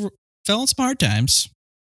Cecil fell in some hard times.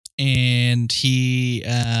 And he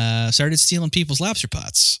started stealing people's lobster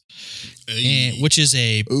pots, which is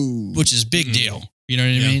big deal. You know what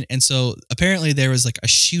I mean? And so apparently there was like a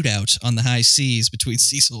shootout on the high seas between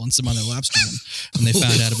Cecil and some other lobstermen when they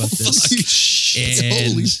found out about this.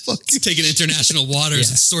 Holy fuck. Taking international waters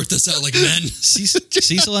and sort this out like men.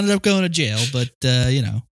 Cecil ended up going to jail, but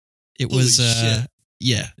it was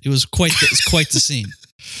it was quite the scene.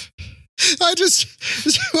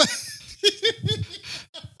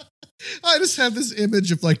 I just have this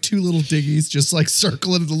image of like two little dinghies just like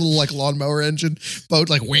circling the little like lawnmower engine boat,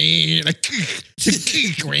 like whee, like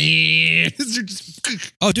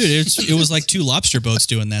oh, dude, it was like two lobster boats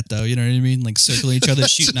doing that though. You know what I mean? Like circling each other,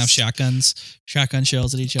 shooting off shotgun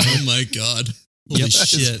shells at each other. Oh my god! Holy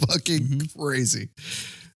shit! That's fucking crazy.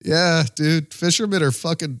 Yeah, dude, fishermen are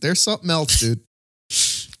fucking. There's something else, dude.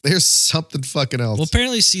 There's something fucking else. Well,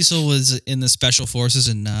 apparently Cecil was in the special forces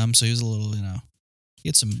in Nam, so he was a little, he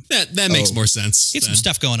had some... That makes more sense. He had some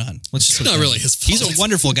stuff going on. It's not really his fault. He's a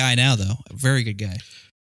wonderful guy now, though. A very good guy.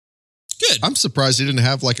 Good. I'm surprised he didn't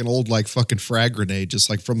have like an old like fucking frag grenade just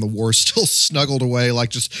like from the war still snuggled away, like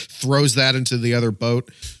just throws that into the other boat.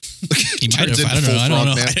 He might have. I don't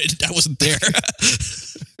know. I wasn't there.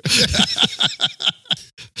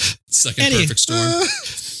 Second perfect storm.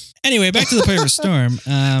 Anyway, back to the Perfect Storm.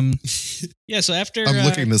 Yeah, so after I'm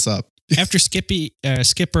looking this up. After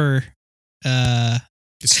Skipper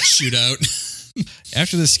shoot out.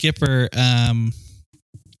 after the Skipper, I'm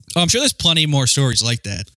sure there's plenty more stories like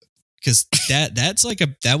that, because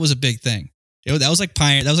that was a big thing. That was like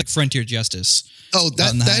frontier justice. Oh,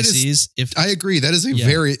 that is. Seas. I agree. That is a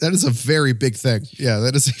very big thing. Yeah,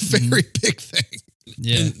 that is a very big thing.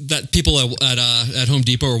 Yeah, and that people at Home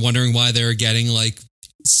Depot were wondering why they were getting like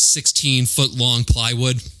 16-foot long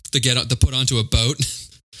plywood to put onto a boat.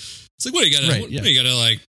 It's like, what, you gotta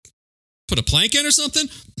like put a plank in or something?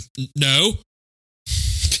 No,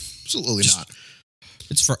 absolutely not.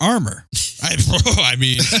 It's for armor. I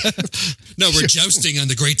mean, no, we're jousting on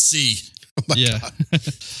the Great Sea. Oh my God.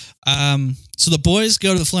 So the boys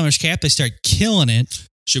go to the Flemish Cap. They start killing it.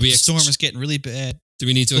 Should we? The storm is getting really bad. Do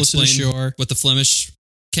we need to Close to the explain shore. what the Flemish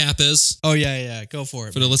Cap is? Oh yeah. Go for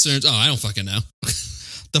it. For the listeners, I don't fucking know.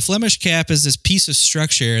 The Flemish Cap is this piece of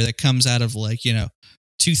structure that comes out of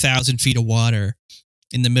 2,000 feet of water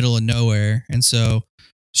in the middle of nowhere. And so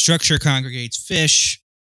structure congregates fish.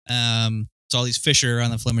 So all these fish are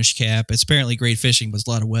on the Flemish Cap. It's apparently great fishing, but there's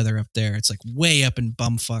a lot of weather up there. It's like way up in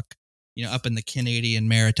bumfuck, up in the Canadian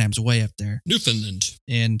Maritimes, way up there. Newfoundland.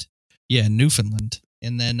 And yeah, Newfoundland.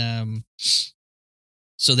 And then,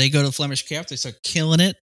 so they go to the Flemish Cap. They start killing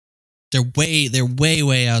it. They're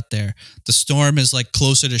way out there. The storm is like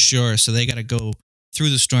closer to shore, so they got to go through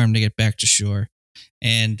the storm to get back to shore.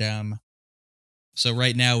 And so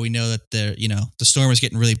right now we know that the storm is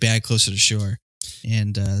getting really bad closer to shore,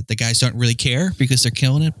 and the guys don't really care because they're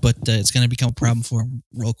killing it, but it's going to become a problem for them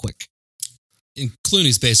real quick. And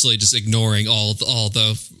Clooney's basically just ignoring all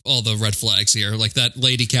the red flags here. Like that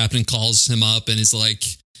lady captain calls him up and is like,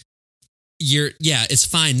 it's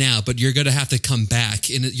fine now, but you're going to have to come back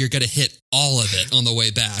and you're going to hit all of it on the way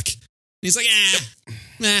back. And he's like,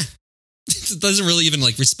 doesn't really even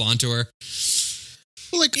respond to her.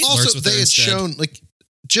 Well, also they had shown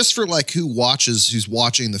just for who's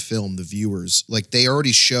watching the film, the viewers, they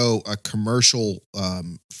already show a commercial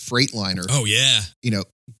Freightliner. Oh yeah.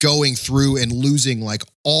 Going through and losing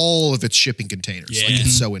all of its shipping containers. Yeah.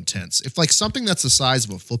 It's so intense. If something that's the size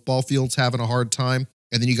of a football field's having a hard time,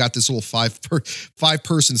 and then you got this little five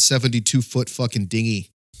person 72-foot fucking dinghy.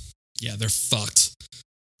 Yeah, they're fucked.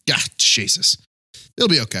 Yeah, Jesus. It'll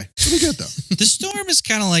be okay. It'll be good though. The storm is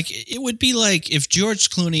kind of it would be like if George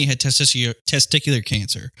Clooney had testicular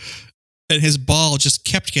cancer and his ball just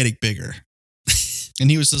kept getting bigger.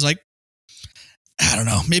 And he was just like, I don't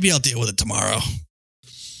know, maybe I'll deal with it tomorrow.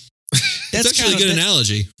 That's actually a good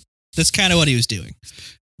analogy. That's kind of what he was doing.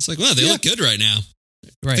 It's like, wow, they look good right now.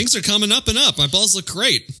 Right. Things are coming up and up. My balls look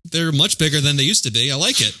great. They're much bigger than they used to be. I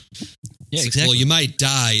like it. Yeah, it's exactly. Well, you might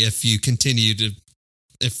die if you continue to.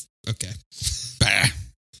 Okay. Bah.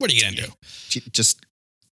 What are you gonna do? Just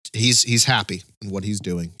he's happy in what he's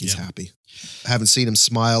doing. He's happy. I haven't seen him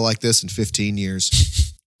smile like this in 15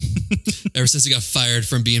 years. Ever since he got fired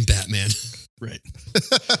from being Batman. Right.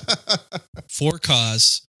 For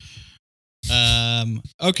cause.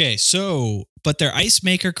 Okay, so but their ice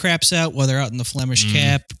maker craps out while they're out in the Flemish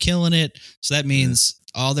Cap, killing it. So that means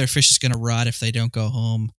all their fish is going to rot if they don't go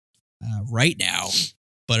home right now.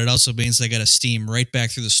 But it also means they got to steam right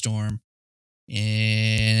back through the storm,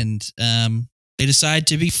 and they decide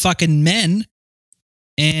to be fucking men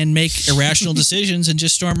and make irrational decisions and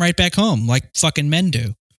just storm right back home like fucking men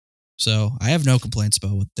do. So I have no complaints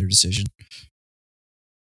about their decision.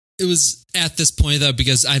 It was at this point, though,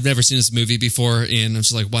 because I've never seen this movie before, and I'm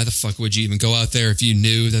just like, why the fuck would you even go out there if you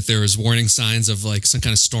knew that there was warning signs of some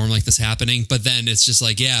kind of storm like this happening? But then it's just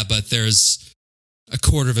like, yeah, but there's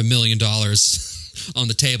 $250,000 on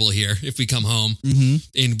the table here if we come home. Mm-hmm.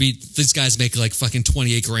 And these guys make fucking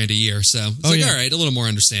 $28,000 a year. So it's all right, a little more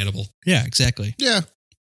understandable. Yeah, exactly. Yeah.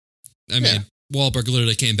 I mean, Wahlberg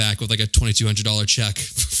literally came back with a $2,200 check.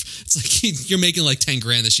 It's like you're making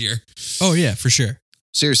 $10,000 this year. Oh yeah, for sure.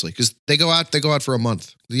 Seriously, because they go out for a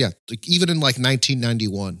month. Yeah, even in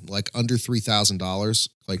 1991, under $3,000,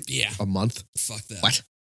 a month. Fuck that. What?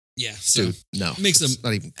 Yeah, so dude, no, makes them.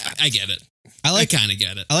 Not even. I get it. I kind of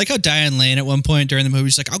get it. I like how Diane Lane at one point during the movie,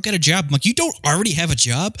 she's like, "I'll get a job." I'm like, "You don't already have a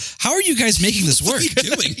job? How are you guys making this work? What are you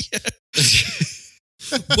doing?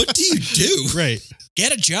 What do you do? Right,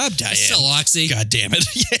 get a job, Diane. Sell Oxy. God damn it!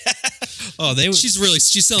 Yeah. Oh,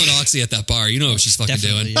 She's selling Oxy at that bar. You know what she's fucking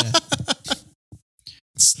doing. Yeah.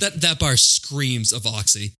 That bar screams of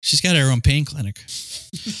Oxy. She's got her own pain clinic.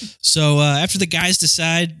 So after the guys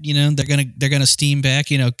decide, they're gonna steam back.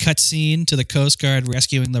 Cut scene to the Coast Guard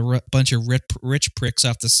rescuing the bunch of rich pricks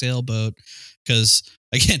off the sailboat. Because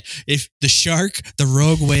again, if the shark, the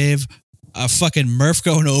rogue wave, a fucking Murph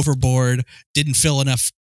going overboard didn't fill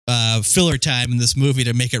enough filler time in this movie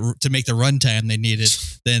to make the runtime they needed,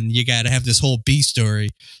 then you got to have this whole B story.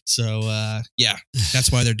 So yeah,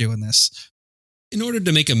 that's why they're doing this. In order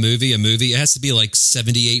to make a movie, it has to be like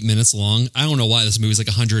 78 minutes long. I don't know why this movie's like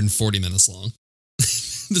 140 minutes long.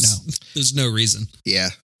 There's no reason. Yeah.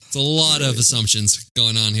 It's a lot of assumptions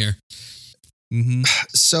going on here. Mm-hmm.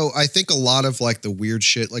 So I think a lot of like the weird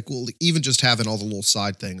shit, like well, even just having all the little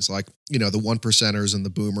side things, like, you know, the 1%ers and the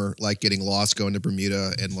boomer, like getting lost, going to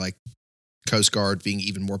Bermuda, and like Coast Guard being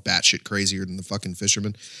even more batshit crazier than the fucking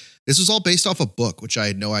fishermen. This was all based off a book, which I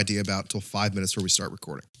had no idea about until 5 minutes before we start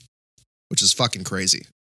recording, which is fucking crazy.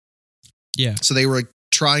 Yeah. So they were like,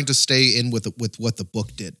 trying to stay in with what the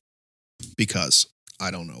book did, because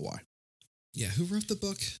I don't know why. Yeah, who wrote the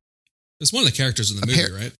book? It's one of the characters in the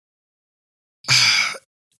movie, right?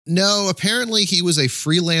 No, apparently he was a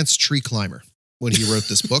freelance tree climber when he wrote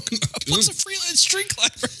this book. What's a freelance tree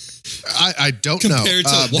climber? I don't Compared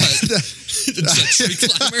know. to what? It's a tree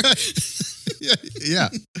climber? yeah.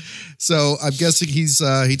 So I'm guessing he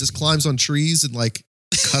just climbs on trees and like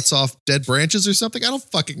cuts off dead branches or something. I don't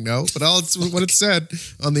fucking know, but what it said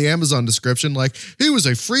on the Amazon description, like he was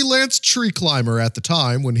a freelance tree climber at the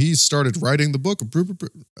time when he started writing the book.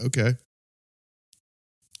 Okay.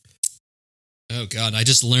 Oh God, I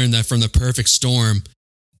just learned that from The Perfect Storm,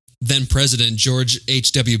 then President George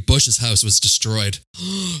H.W. Bush's house was destroyed.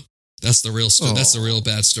 That's the real story. That's the real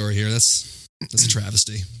bad story here. That's a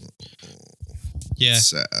travesty. Yeah.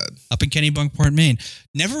 Sad. Up in Kennebunkport, Maine.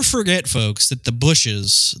 Never forget, folks, that the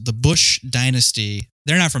Bush dynasty,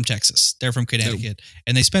 they're not from Texas. They're from Connecticut.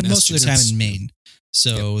 And they spend most of their time in Maine.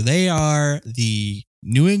 So They are the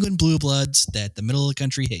New England Blue Bloods that the middle of the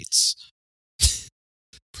country hates.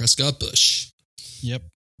 Prescott Bush. Yep.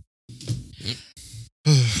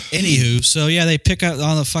 Anywho, so yeah, they pick up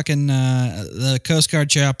on the fucking the Coast Guard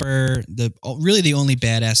chopper. Really the only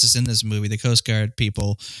badasses in this movie, the Coast Guard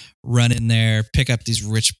people, run in there, pick up these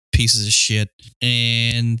rich pieces of shit,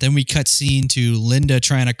 and then we cut scene to Linda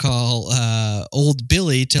trying to call old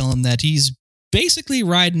Billy, tell him that he's basically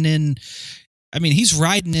riding in. I mean, he's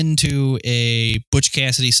riding into a Butch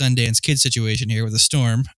Cassidy Sundance Kid situation here with a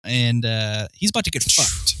storm, and he's about to get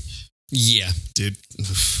fucked. Yeah, dude.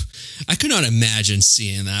 I could not imagine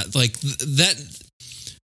seeing that. Like, that...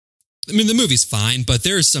 I mean, the movie's fine, but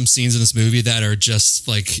there are some scenes in this movie that are just,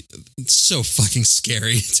 like, so fucking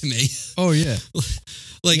scary to me. Oh, yeah.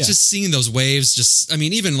 Just seeing those waves, just... I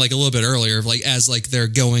mean, even, like, a little bit earlier, like, as, like, they're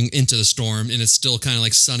going into the storm, and it's still kind of,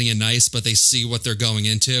 like, sunny and nice, but they see what they're going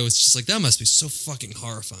into. It's just like, that must be so fucking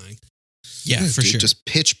horrifying. Yeah, for sure. Just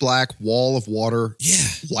pitch black, wall of water,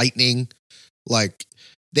 lightning, like...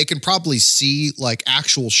 They can probably see like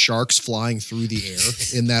actual sharks flying through the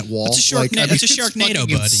air in that wall. It's a Sharknado, it's a Sharknado,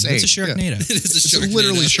 buddy. Insane. It's a Sharknado. Yeah. It is It's Sharknado.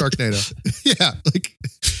 literally Sharknado. Yeah, like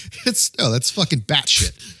that's fucking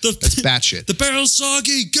batshit. That's batshit. The barrel's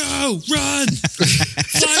soggy. Go, run,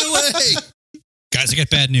 fly away. Guys, I got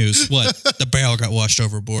bad news. What? The barrel got washed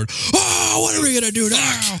overboard. Oh, what are we gonna do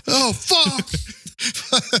now? Oh fuck!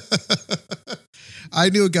 I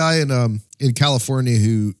knew a guy in California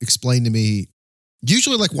who explained to me,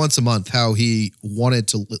 usually like once a month, how he wanted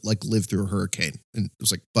to like live through a hurricane, and it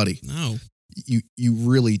was like, buddy, No. you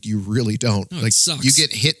really don't. No, like it sucks. you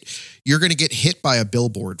get hit, you're going to get hit by a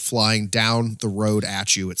billboard flying down the road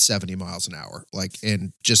at you at 70 miles an hour, like,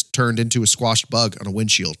 and just turned into a squashed bug on a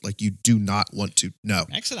windshield. Like, you do not want to know.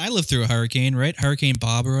 Actually, I lived through a hurricane, right? Hurricane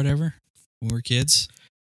Bob or whatever when we were kids.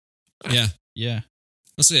 Yeah. Yeah.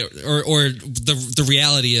 Let's say, or the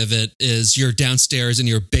reality of it is you're downstairs in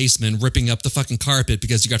your basement ripping up the fucking carpet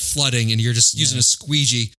because you got flooding and you're just using a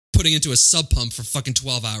squeegee, putting into a sub pump for fucking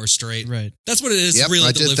 12 hours straight. Right. That's what it is Yep, really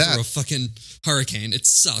I to did live that. through a fucking hurricane. It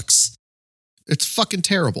sucks. It's fucking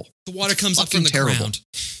terrible. The water comes up fucking from the terrible. ground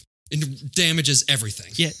and damages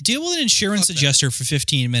everything. Yeah. Deal with an insurance Fuck that. adjuster for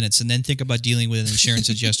 15 minutes and then think about dealing with an insurance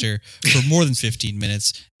adjuster for more than 15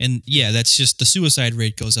 minutes. And yeah, that's just the suicide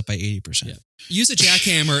rate goes up by 80%. Yeah. Use a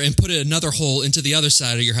jackhammer and put another hole into the other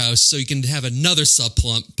side of your house so you can have another sub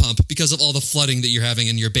pump because of all the flooding that you're having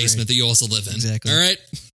in your basement that you also live in. Exactly. All right?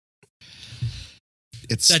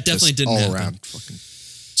 It's That definitely just didn't all happen. around fucking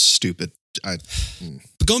stupid. But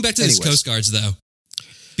going back to these Anyways. Coast Guards, though,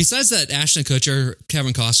 besides that Ashton Kutcher,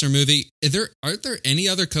 Kevin Costner movie, aren't there any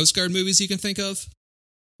other Coast Guard movies you can think of?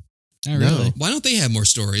 Not No. really. Why don't they have more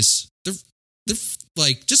stories? They're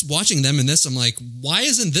like, just watching them in this, I'm like, why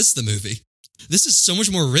isn't this the movie? This is so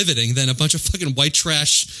much more riveting than a bunch of fucking white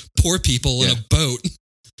trash poor people in a boat.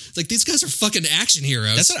 It's like, these guys are fucking action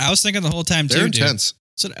heroes. That's what I was thinking the whole time, They're too, dude. intense.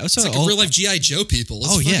 That's it's like real life G.I. Joe people.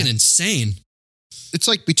 It's fucking insane. it's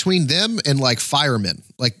like between them and like firemen,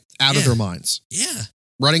 like out of their minds. Yeah.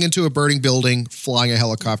 Running into a burning building, flying a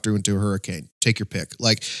helicopter into a hurricane. Take your pick.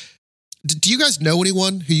 Like, do you guys know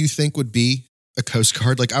anyone who you think would be a Coast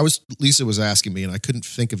Guard? Like Lisa was asking me and I couldn't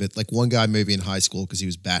think of it. Like one guy maybe in high school because he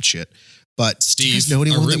was batshit. But Steve, know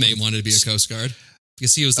anyone our roommate, wanted to be a Coast Guard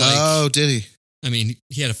because he was like, oh, did he? I mean,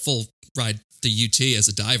 he had a full ride to UT as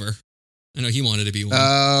a diver. I know he wanted to be one.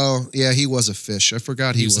 Oh, yeah, he was a fish. I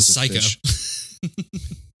forgot he was a psycho. fish.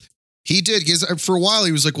 He did, because for a while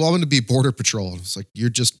he was like, well, I'm going to be Border Patrol. And it's like, you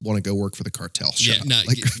just want to go work for the cartel. Shut up.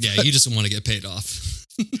 You just want to get paid off.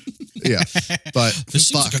 Yeah, but this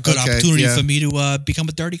seems like a good opportunity for me to become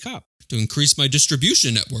a dirty cop. To increase my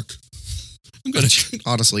distribution network. I'm gonna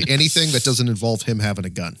honestly, anything that doesn't involve him having a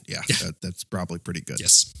gun. Yeah. That's probably pretty good.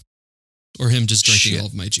 Yes. Or him just drinking all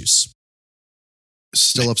of my juice.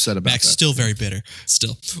 Still upset about Mac's that. Still very bitter.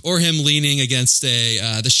 Still. Or him leaning against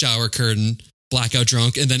the shower curtain, blackout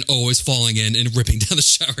drunk, and then always falling in and ripping down the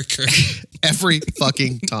shower curtain. Every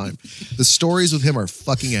fucking time. The stories with him are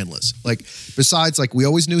fucking endless. Like, besides, like, we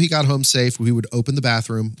always knew he got home safe. We would open the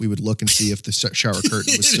bathroom. We would look and see if the shower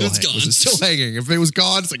curtain was still hanging. Was it still hanging? If it was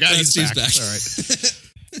gone, it's like, he's back. All right.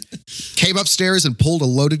 Came upstairs and pulled a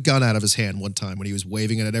loaded gun out of his hand one time when he was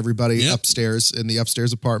waving it at everybody upstairs in the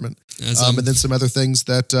upstairs apartment. And then some other things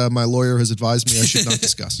that my lawyer has advised me I should not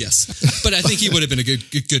discuss. Yes. But I think he would have been a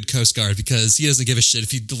good Coast Guard because he doesn't give a shit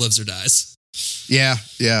if he lives or dies. Yeah.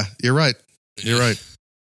 You're right. You're right.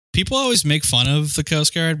 People always make fun of the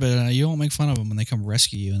Coast Guard, but you won't make fun of them when they come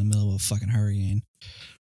rescue you in the middle of a fucking hurricane.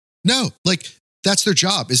 No, like, that's their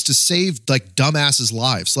job, is to save like dumbasses'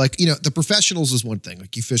 lives. Like, you know, the professionals is one thing.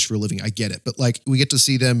 Like, you fish for a living, I get it. But like, we get to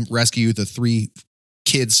see them rescue the 3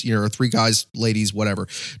 kids, you know, or 3 guys, ladies, whatever,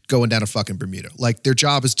 going down to fucking Bermuda. Like, their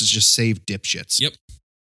job is to just save dipshits. Yep.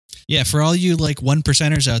 Yeah, for all you like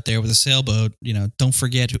 1%ers out there with a sailboat, you know, don't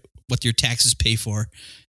forget what your taxes pay for.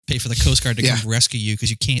 Pay for the Coast Guard to come rescue you because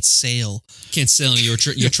you can't sail. Can't sail, and you're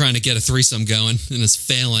trying to get a threesome going, and it's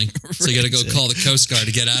failing. So you got to go call the Coast Guard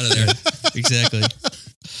to get out of there. Exactly.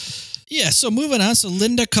 Yeah, so moving on. So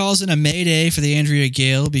Linda calls in a mayday for the Andrea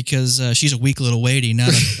Gale because she's a weak little lady, not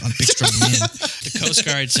a big strong man. The Coast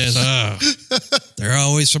Guard says, oh, they're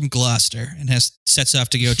always from Gloucester, and sets off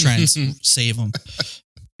to go try and save them.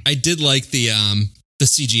 I did like the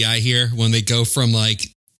CGI here when they go from like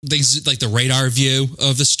the radar view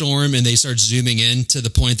of the storm and they start zooming in to the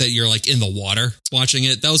point that you're like in the water watching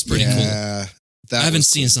it. That was pretty cool. I haven't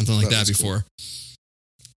seen something like that before.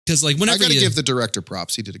 Because like whenever I got to give the director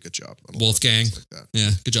props. He did a good job. Wolfgang. Like that. Yeah,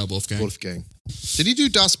 good job, Wolfgang. Did he do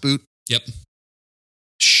Das Boot? Yep.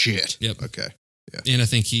 Shit. Yep. Okay. Yeah. And I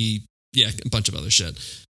think a bunch of other shit.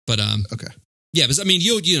 But okay. Yeah, because I mean,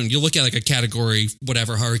 you look at like a category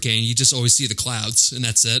whatever hurricane, you just always see the clouds, and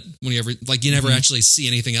that's it. When you ever like, you never actually see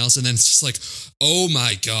anything else, and then it's just like, oh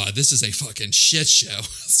my god, this is a fucking shit show.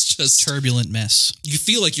 It's just turbulent mess. You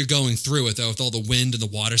feel like you're going through it though, with all the wind and the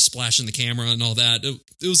water splashing the camera and all that.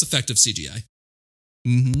 It was effective CGI.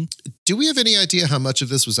 Mm-hmm. Do we have any idea how much of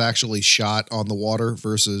this was actually shot on the water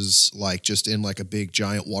versus like just in like a big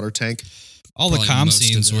giant water tank? All the comm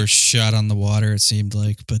scenes were shot on the water, it seemed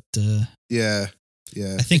like, but yeah.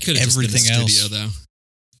 I think everything else,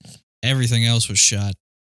 everything else was shot,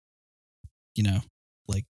 you know,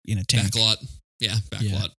 like in a tank. Backlot. Yeah,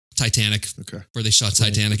 backlot. Titanic. Okay. Where they shot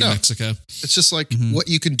Titanic in Mexico. It's just like what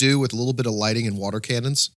you can do with a little bit of lighting and water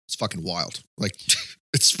cannons. It's fucking wild. Like,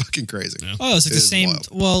 it's fucking crazy. Yeah. Oh, it's like the same. Wild.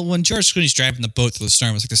 Well, when George Clooney's driving the boat through the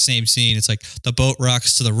storm, it's like the same scene. It's like the boat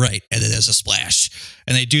rocks to the right, and then there's a splash,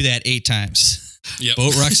 and they do that 8 times. Yep.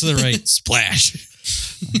 Boat rocks to the right, splash.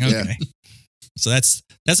 Okay, so that's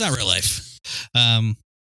not real life.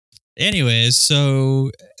 Anyways,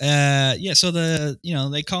 so so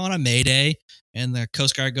they call on a mayday, and the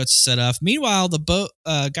Coast Guard goes to set off. Meanwhile, the boat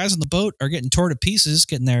guys on the boat are getting torn to pieces,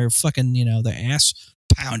 getting their fucking their ass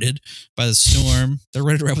pounded by the storm. They're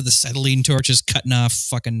running around with the acetylene torches, cutting off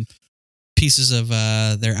fucking pieces of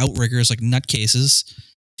their outriggers like nutcases.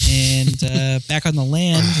 And back on the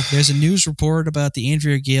land, there's a news report about the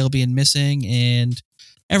Andrea Gale being missing, and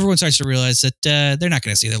everyone starts to realize that they're not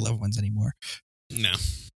going to see their loved ones anymore. No.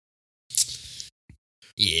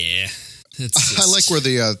 Yeah. I like where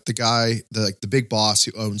the guy, the big boss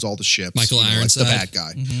who owns all the ships, Michael Ironside, the bad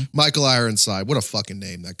guy, Michael Ironside. What a fucking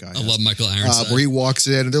name that guy. I love Michael Ironside. Where he walks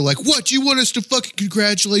in and they're like, "What? You want us to fucking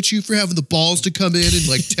congratulate you for having the balls to come in and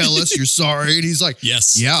like tell us you're sorry?" And he's like,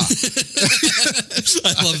 "Yes, yeah."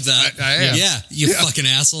 I love that. I am. Yeah, you fucking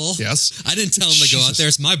asshole. Yes, I didn't tell him to go out there.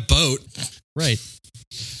 It's my boat. Right.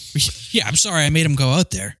 Yeah, I'm sorry. I made him go out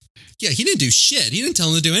there. Yeah, he didn't do shit. He didn't tell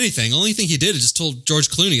him to do anything. Only thing he did is just told George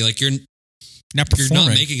Clooney, like, Not You're performing.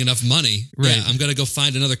 not making enough money. Right. Yeah, I'm going to go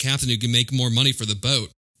find another captain who can make more money for the boat.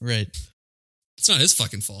 Right. It's not his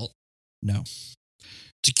fucking fault. No. It's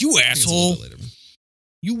like, you I think it's a little asshole. bit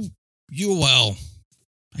later. Well,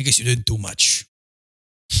 I guess you didn't do much.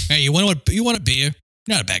 Hey, you want a beer?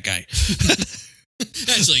 You're not a bad guy.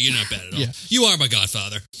 Actually, you're not bad at all. Yeah. You are my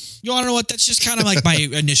godfather. You want to know what? That's just kind of like my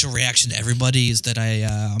initial reaction to everybody is that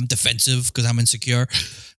I'm defensive because I'm insecure.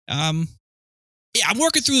 Yeah, I'm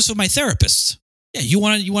working through this with my therapist. Yeah, you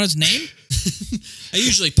want his name? I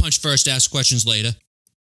usually punch first, ask questions later.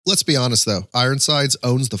 Let's be honest though. Ironsides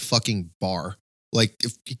owns the fucking bar. Like,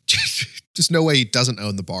 if there's no way he doesn't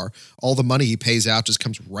own the bar. All the money he pays out just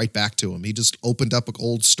comes right back to him. He just opened up an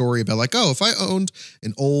old story about like, oh, if I owned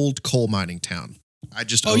an old coal mining town, I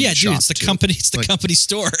just Oh owned yeah, a dude, shop it's the too. company. It's the Like- company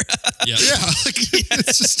store. Yeah. Yeah, like,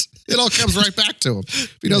 it's just it all comes right back to him.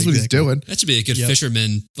 He knows what he's Exactly. doing. That should be a good Yep.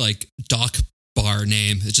 fisherman, like, dock bar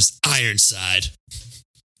name. It's just Ironside.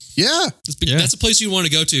 Yeah, Yeah. That's a place you want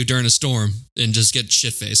to go to during a storm and just get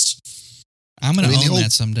shit-faced. I'm gonna I mean, the own old-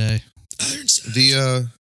 that someday. Ironside.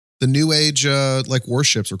 the new age like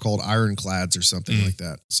warships are called ironclads or something Mm. like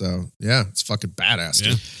that. So yeah, it's fucking badass. Yeah.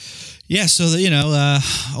 Dude. Yeah, so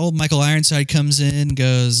old Michael Ironside comes in,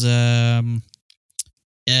 goes,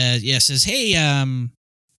 says, hey,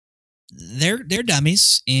 they're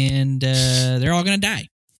dummies and they're all gonna die.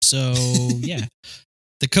 So yeah,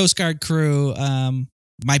 the Coast Guard crew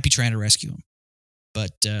might be trying to rescue him,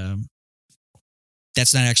 but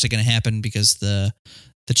that's not actually going to happen because the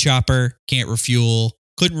chopper couldn't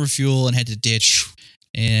refuel, and had to ditch,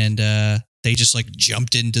 and they just like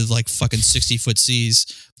jumped into like fucking 60-foot seas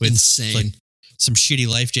with Insane. like some shitty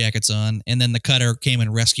life jackets on, and then the cutter came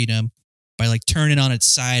and rescued him by like turning on its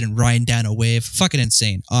side and riding down a wave. Fucking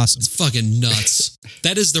insane, awesome. It's fucking nuts.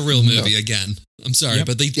 That is the real movie again. I'm sorry, Yep.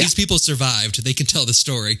 but these people survived. They can tell the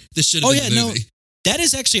story. This should have Oh, been yeah, the no. movie. That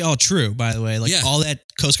is actually all true, by the way. Like Yeah. all that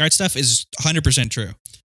Coast Guard stuff is 100% true.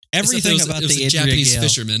 Everything Except about it was the a Andrea Japanese Gale,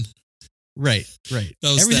 fisherman. right. That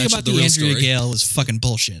was Everything actually about the the real Andrea story. Gale was fucking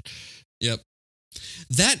bullshit. Yep.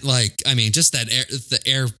 That, like, I mean, just the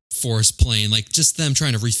Air Force plane, like, just them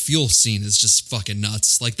trying to refuel scene is just fucking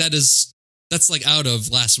nuts. Like, that's like out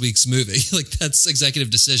of last week's movie. Like, that's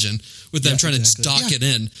executive decision with them Yeah, trying exactly. to dock Yeah. it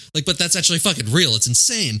in. Like, but that's actually fucking real. It's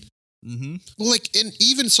insane. Mm-hmm. Well, like, and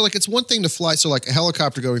even so, like, it's one thing to fly. So, like, a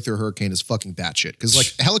helicopter going through a hurricane is fucking batshit because,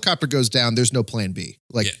 like, a helicopter goes down, there's no plan B.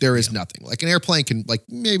 Like, Yeah, there is yeah. nothing. Like, an airplane can, like,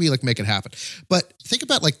 maybe like make it happen. But think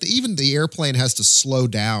about like even the airplane has to slow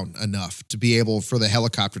down enough to be able for the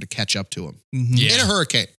helicopter to catch up to him Mm-hmm. Yeah. in a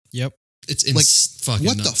hurricane. Yep. It's Like, fucking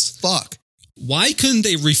What nuts. the fuck? Why couldn't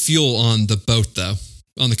they refuel on the boat, though?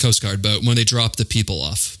 On the Coast Guard boat when they dropped the people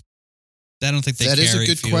off? I don't think they That is a carry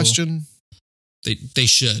good fuel. question. They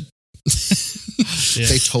should. Yeah.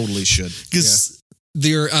 They totally should. Because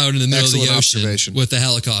they're out in the middle Excellent of the ocean observation. with the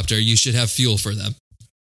helicopter. You should have fuel for them.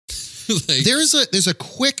 Like, There's a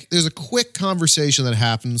quick conversation that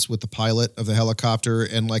happens with the pilot of the helicopter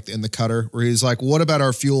and like in the cutter where he's like, "What about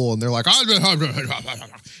our fuel?" And they're like, fuck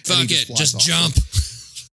it, just jump.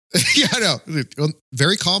 Yeah, I know.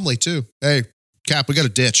 Very calmly too. Hey, Cap, we got a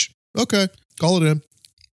ditch. Okay, call it in.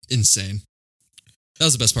 Insane. That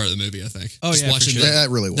was the best part of the movie, I think. Oh, just yeah, for watching sure. That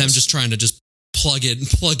really was. them just trying to just plug in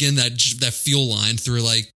that fuel line through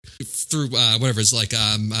whatever it's like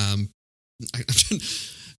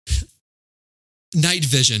night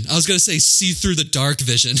vision. I was gonna say see through the dark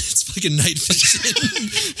vision. It's fucking night vision.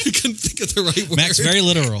 I couldn't think of the right word. Max, very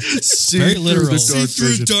literal. See very through literal. the see dark through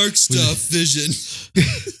vision. dark stuff vision.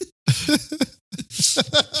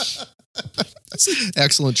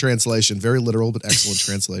 Excellent translation. Very literal, but excellent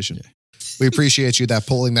translation. We appreciate you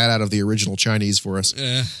pulling that out of the original Chinese for us.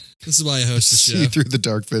 This is why I host the See show. through the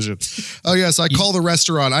dark vision. Oh yes, I call the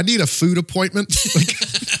restaurant. I need a food appointment.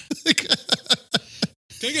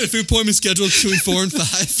 Can I get a food appointment scheduled between 4 and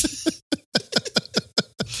 5?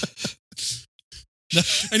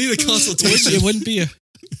 I need a consultation. It wouldn't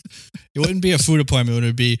be a food appointment. It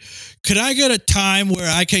would be, could I get a time where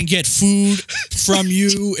I can get food from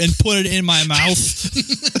you and put it in my mouth?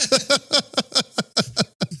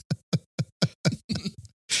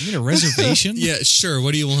 You need a reservation? Yeah, sure.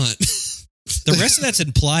 What do you want? The rest of that's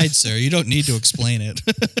implied, sir. You don't need to explain it.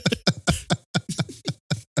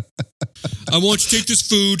 I want to take this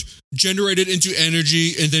food, generate it into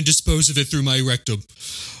energy, and then dispose of it through my rectum.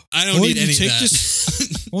 I don't need any of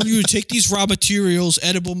that. I want you to take these raw materials,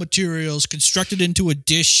 edible materials, construct it into a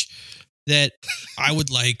dish that I would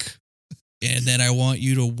like, and then I want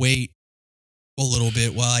you to wait a little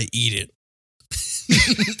bit while I eat it.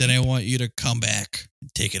 Then I want you to come back and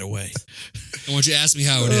take it away. I want you to ask me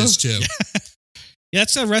how it is, too. Yeah,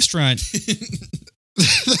 that's a restaurant.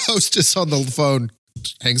 The hostess on the phone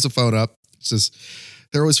hangs the phone up. Says,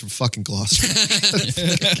 "They're always from fucking Gloucester."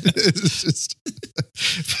 It's just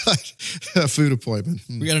a food appointment.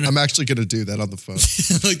 I'm actually going to do that on the phone.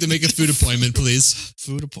 I'd like to make a food appointment, please.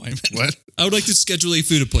 Food appointment. What? I would like to schedule a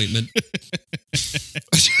food appointment.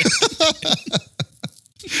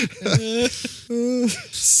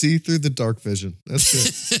 See through the dark vision.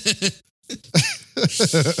 That's it.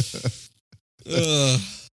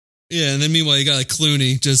 Yeah, and then meanwhile you got like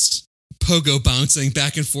Clooney just pogo bouncing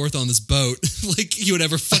back and forth on this boat. Like he would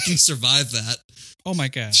ever fucking survive that. Oh my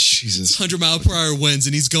God. Jesus. 100-mile-per-hour winds,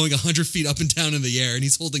 and he's going 100 feet up and down in the air, and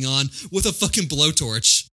he's holding on with a fucking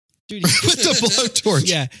blowtorch. Dude, With the blowtorch.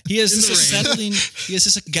 yeah, he has In this the rain. acetylene. He has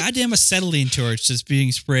this goddamn acetylene torch that's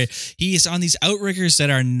being sprayed. He is on these outriggers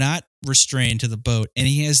that are not restrained to the boat, and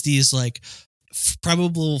he has these like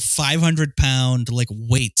probable 500-pound like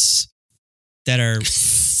weights that are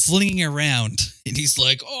flinging around, and he's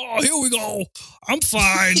like, "Oh, here we go. I'm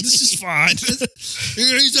fine. This is fine."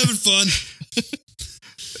 He's having fun.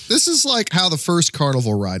 This is like how the first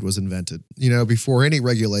carnival ride was invented, before any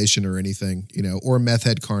regulation or anything, or meth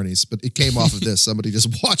head carnies. But it came off of this. Somebody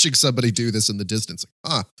just watching somebody do this in the distance.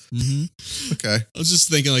 Okay. I was just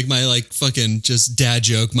thinking like my like fucking just dad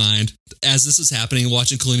joke mind as this is happening,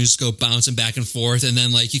 watching Clooney just go bouncing back and forth, and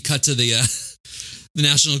then like you cut to the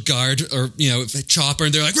National Guard or chopper,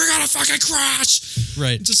 and they're like, "We're gonna fucking crash!"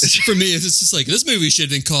 Right. Just for me, it's just like this movie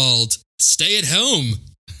should have been called "Stay at Home."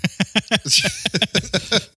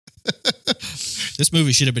 This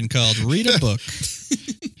movie should have been called "Read a Book"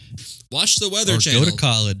 Watch the Weather or Channel. "Go to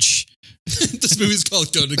College." This movie's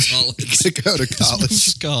called "Go to College." To go to This college.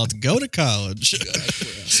 movie's called "Go to College." God,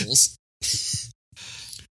 we're assholes.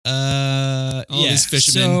 All Yeah. these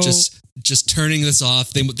fishermen So- just turning this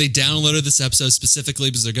off. They downloaded this episode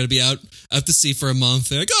specifically because they're going to be out to sea for a month.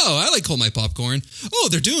 They're like, "Oh, I like hold my popcorn. Oh,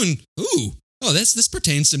 they're doing this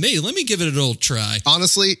pertains to me. Let me give it an old try."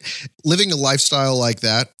 Honestly, living a lifestyle like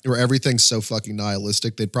that where everything's so fucking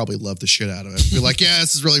nihilistic, they'd probably love the shit out of it. Be like, "Yeah,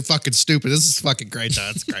 this is really fucking stupid. This is fucking great. No,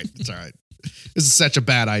 it's great. It's all right. This is such a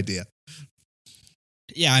bad idea."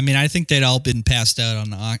 Yeah, I mean, I think they'd all been passed out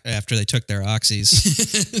on after they took their oxys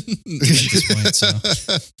at this point. So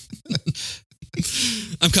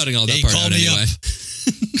I'm cutting all that Hey, part call out me anyway.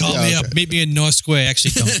 call me up, meet me in North Square.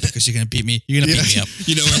 Actually, don't because you're gonna beat me. You're gonna beat me up.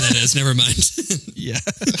 You know where that is. Never mind. Yeah,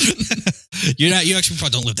 You actually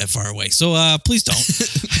probably don't live that far away. So please don't.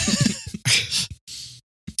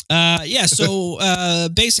 So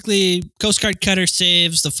basically, Coast Guard cutter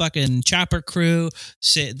saves the fucking chopper crew.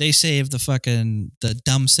 They save the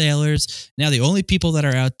dumb sailors. Now the only people that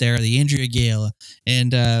are out there are the Andrea Gale,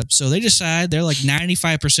 and so they decide they're like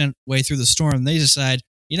 95% way through the storm. They decide,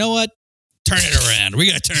 you know what? Turn it around.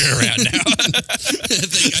 We got to turn it around now.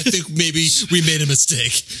 I think maybe we made a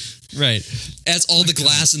mistake. Right. As all the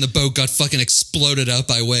glass in the boat got fucking exploded out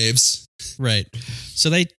by waves. Right. So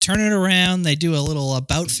they turn it around. They do a little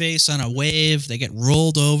about face on a wave. They get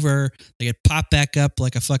rolled over. They get popped back up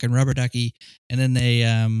like a fucking rubber ducky, and then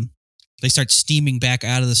they start steaming back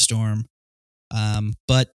out of the storm.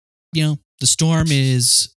 But the storm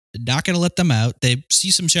is not going to let them out. They see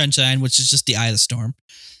some sunshine, which is just the eye of the storm,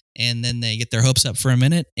 and then they get their hopes up for a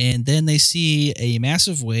minute, and then they see a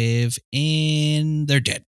massive wave, and they're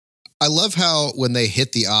dead. I love how when they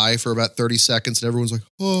hit the eye for about 30 seconds and everyone's like,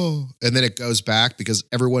 "Oh," and then it goes back because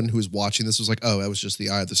everyone who was watching this was like, "Oh, that was just the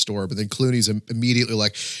eye of the storm." But then Clooney's immediately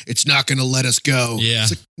like, "It's not going to let us go." Yeah.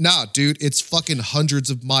 It's like, nah, dude, it's fucking hundreds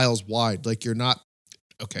of miles wide. Like you're not,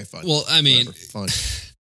 okay, fine. Well, I mean, Whatever, fine.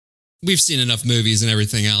 we've seen enough movies and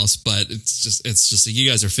everything else, but it's just like you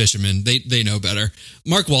guys are fishermen. They know better.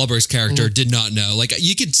 Mark Wahlberg's character did not know. Like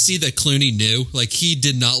you could see that Clooney knew. Like he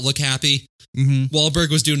did not look happy. Mm-hmm.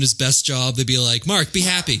 Wahlberg was doing his best job. They'd be like, "Mark, be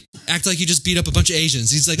happy. Act like you just beat up a bunch of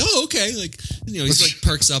Asians." He's like, "Oh, okay." Like, he's like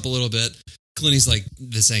perks up a little bit. Clooney's like,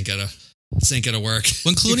 "This ain't gonna work."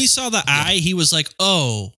 When Clooney saw the eye, he was like,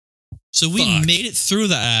 "Oh, so we Fuck. made it through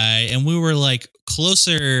the eye, and we were like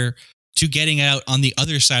closer to getting out on the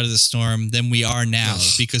other side of the storm than we are now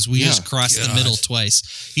because we just crossed the middle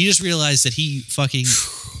twice." He just realized that he fucking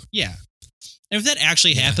yeah. And if that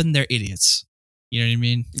actually happened, they're idiots. You know what I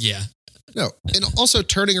mean? Yeah. No, and also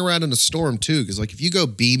turning around in a storm too, because like if you go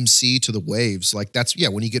beam C to the waves, like that's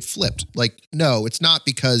when you get flipped. Like no, it's not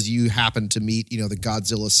because you happen to meet the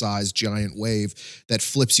Godzilla-sized giant wave that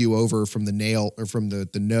flips you over from the nail or from the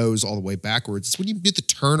nose all the way backwards. It's when you get the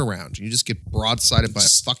turnaround and you just get broadsided by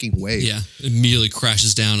a fucking wave. Yeah, immediately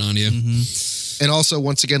crashes down on you. Mm-hmm. And also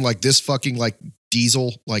once again, like this fucking like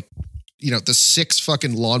diesel like the 6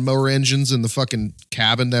 fucking lawnmower engines in the fucking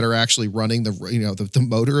cabin that are actually running the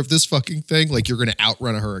motor of this fucking thing. Like you're going to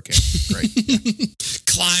outrun a hurricane. Right.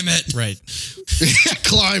 Climb it. Right.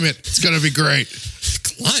 Climb it. It's going to be great.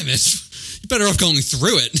 Climb it. You're better off going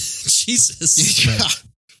through it. Jesus. Yeah.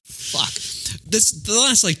 Fuck. The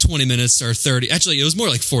last like 20 minutes or 30. Actually, it was more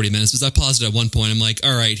like 40 minutes because I paused it at one point. I'm like,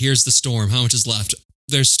 all right, here's the storm. How much is left?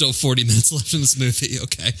 There's still 40 minutes left in this movie.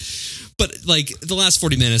 Okay. But like the last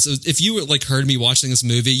 40 minutes, if you were like heard me watching this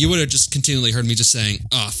movie, you would have just continually heard me just saying,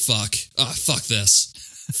 oh, fuck. Oh, fuck this.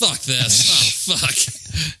 Fuck this. Oh,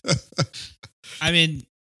 fuck. I mean,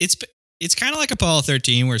 it's kind of like Apollo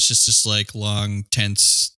 13 where it's just like long,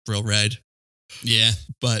 tense, real red. Yeah.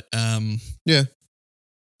 But Yeah.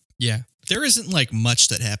 Yeah. There isn't like much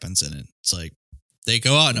that happens in it. It's like they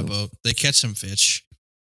go out in a boat, they catch some fish,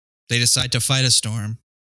 they decide to fight a storm.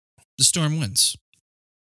 The storm wins.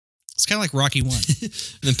 It's kind of like Rocky 1.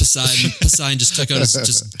 And then Poseidon just took out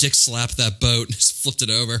just dick slapped that boat and just flipped it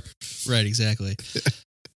over. Right, exactly.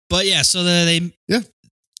 But yeah, so they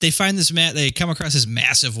find this they come across this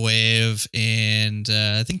massive wave, and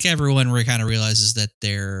I think everyone kind of realizes that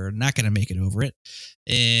they're not going to make it over it.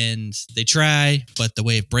 And they try, but the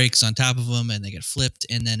wave breaks on top of them, and they get flipped,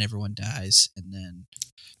 and then everyone dies, and then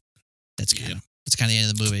that's kind of the end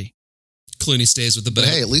of the movie. Clooney stays with the boat.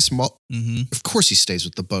 But hey, at least Mm-hmm. of course he stays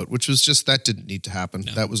with the boat, which was just that didn't need to happen.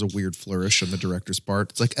 No. That was a weird flourish on the director's part.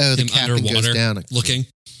 It's like, oh, the Him captain underwater goes down. looking.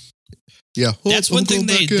 Yeah, That's one thing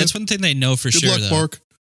they know for Good sure, luck, though, Mark.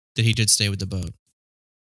 that he did stay with the boat.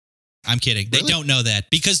 I'm kidding. Really? They don't know that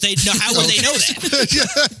because they know. How would they know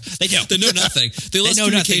that? They don't. They know nothing. They lost know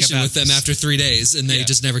nothing communication about with them this. after 3 days, and they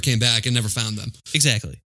just never came back and never found them.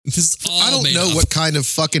 Exactly. This is all I don't made know up. what kind of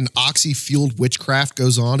fucking oxy-fueled witchcraft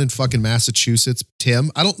goes on in fucking Massachusetts, Tim.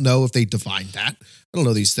 I don't know if they divined that. I don't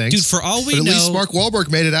know these things. Dude, for all we but at know, least Mark Wahlberg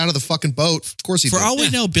made it out of the fucking boat. Of course he for did. all we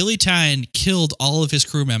know, Billy Tyne killed all of his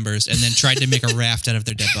crew members and then tried to make a raft out of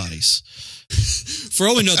their dead bodies. For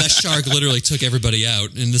all we know, that shark literally took everybody out,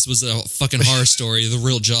 and this was a fucking horror story, The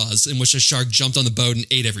Real Jaws, in which a shark jumped on the boat and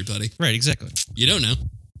ate everybody. Right, exactly. You don't know.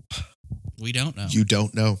 We don't know. You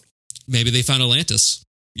don't know. Maybe they found Atlantis.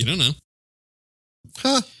 You don't know.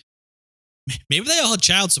 Huh. Maybe they all had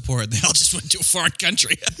child support and they all just went to a foreign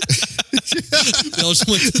country. They all just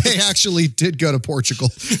went to They actually did go to Portugal.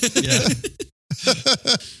 Yeah.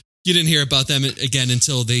 You didn't hear about them again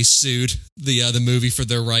until they sued the movie for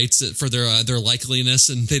their rights, for their likeliness,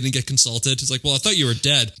 and they didn't get consulted. It's like, well, I thought you were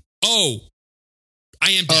dead. Oh,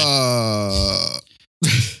 I am dead.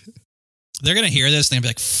 They're going to hear this and they'll be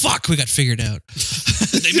like, fuck, we got figured out.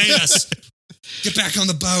 They made us. Get back on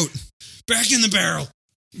the boat. Back in the barrel.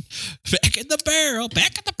 Back in the barrel.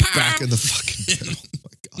 Back in the barrel. Back in the fucking barrel. Oh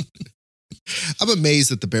my God. I'm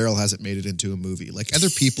amazed that the barrel hasn't made it into a movie. Like other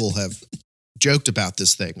people have joked about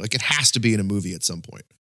this thing. Like it has to be in a movie at some point.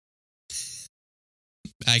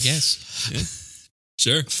 I guess. Yeah.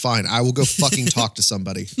 Sure. Fine. I will go fucking talk to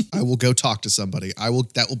somebody. I will go talk to somebody.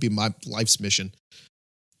 That will be my life's mission.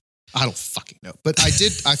 I don't fucking know. But I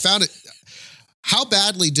found it. How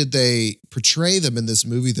badly did they portray them in this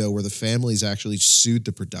movie, though, where the families actually sued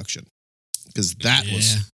the production? Because that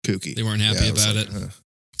was kooky. They weren't happy about it.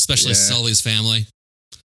 Especially Sully's family.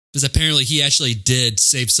 Because apparently he actually did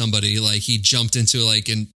save somebody. Like he jumped into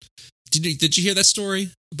and did you hear that story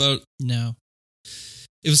about? No.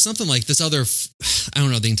 It was something like this other, I don't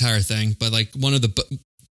know the entire thing, but like one of the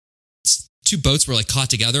two boats were like caught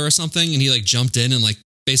together or something. And he like jumped in and like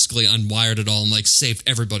basically unwired it all and like saved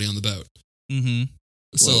everybody on the boat. Mm-hmm.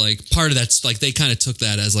 So like part of that's like they kind of took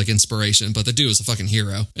that as like inspiration, but the dude was a fucking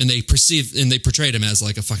hero, and they portrayed him as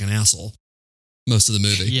like a fucking asshole most of the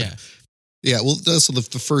movie. Yeah. Yeah, well, that's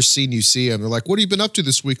the first scene you see, and they're like, "What have you been up to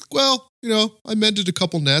this week?" Well, I mended a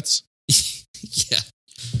couple nets. Yeah.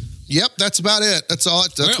 Yep, that's about it. That's all.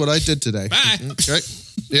 That's what I did today. Bye. Okay.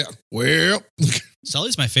 Yeah. Well.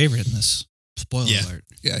 Sully's my favorite in this. Spoiler alert.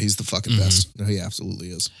 Yeah, he's the fucking best. No, he absolutely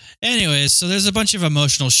is. Anyways, so there's a bunch of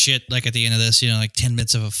emotional shit like at the end of this, like 10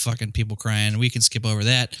 minutes of fucking people crying. We can skip over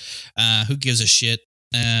that. Who gives a shit?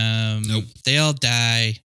 Nope. They all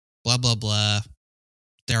die. Blah, blah, blah.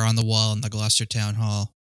 They're on the wall in the Gloucester Town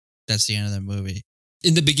Hall. That's the end of the movie.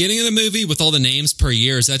 In the beginning of the movie, with all the names per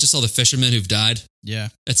year, is that just all the fishermen who've died Yeah.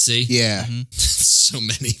 at sea? Yeah. Mm-hmm. So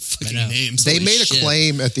many fucking names. They Holy made a shit.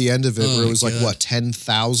 claim at the end of it where it was God. like, what,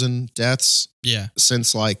 10,000 deaths Yeah.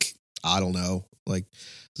 since like, I don't know, like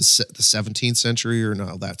the 17th century or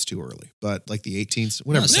no, that's too early. But like the 18th,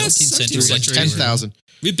 whatever. No, 17th century. 10,000.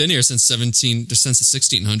 We've been here since the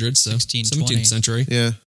 1600s, so 1620. 17th century.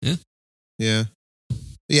 Yeah. Yeah. Yeah.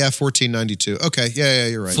 Yeah, 1492. Okay, yeah,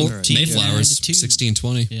 you're right. All right. Mayflower's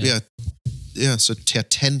 1492. 1620. Yeah, so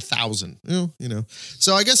 10,000.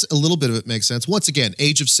 So I guess a little bit of it makes sense. Once again,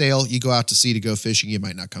 age of sail, you go out to sea to go fishing, you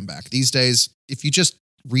might not come back. These days, if you just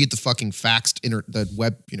read the fucking facts, the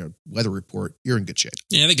web, weather report, you're in good shape.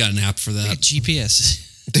 Yeah, they got an app for They that. got GPS.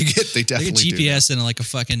 They They definitely got do. GPS and like a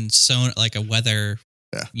fucking like a weather,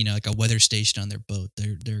 Yeah. like a weather station on their boat.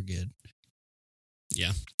 They're good.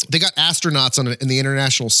 Yeah. They got astronauts in the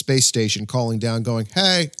International Space Station calling down, going,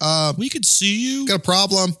 "Hey, We could see you. got a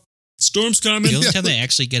problem." Storm's coming. The only time they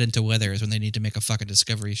actually get into weather is when they need to make a fucking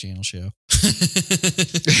Discovery Channel show.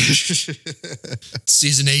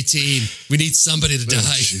 Season 18. We need somebody to Oh,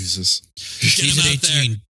 die. Jesus. Get 'em Season out there.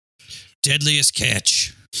 18. Deadliest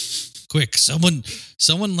catch. Quick, someone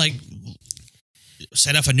like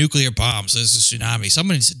set off a nuclear bomb. So there's a tsunami.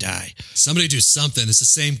 Someone needs to die. Somebody do something. It's the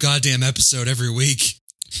same goddamn episode every week.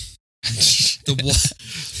 The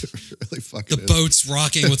Really fucking is. boat's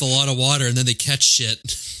rocking with a lot of water, and then they catch shit.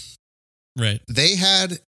 Right. They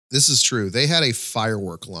had, this is true, they had a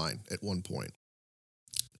firework line at one point.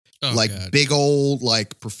 Oh, like God. big old,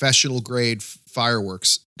 like professional grade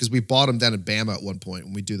fireworks. Because we bought them down in Bama at one point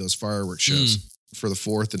when we do those fireworks shows for the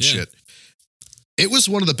 4th and Yeah. shit. It was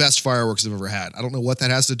one of the best fireworks I've ever had. I don't know what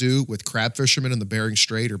that has to do with crab fishermen in the Bering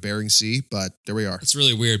Strait or Bering Sea, but there we are. It's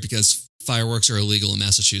really weird because fireworks are illegal in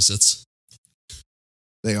Massachusetts.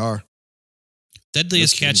 They are.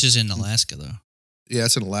 Deadliest Listen. catch is in Alaska, though. Yeah,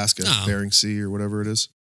 it's in Alaska, Oh. Bering Sea or whatever it is.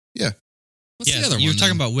 What's the other you one? were talking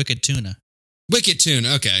then? about Wicked Tuna. Wicked Tune.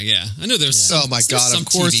 Okay, yeah. I know there's Yeah. some. Oh my there's God, some of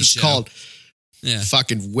course TV it's show. called Yeah.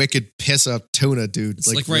 fucking Wicked Piss Up Tuna, dude. It's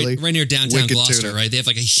like right, really? right near downtown Wicked Gloucester, tuna. right? They have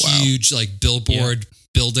like a Wow. huge like billboard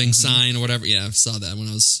building Mhm. sign or whatever. Yeah, I saw that when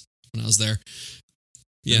I was there.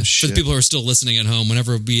 Yeah, Oh, for shit. the people who are still listening at home,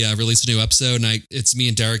 whenever we release a new episode and it's me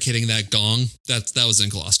and Derek hitting that gong, that was in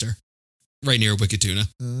Gloucester, right near Wicked Tuna.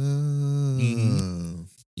 Oh.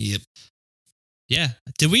 Yep, Yeah.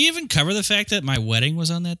 Did we even cover the fact that my wedding was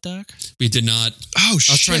on that dock? we did not. Oh, shit.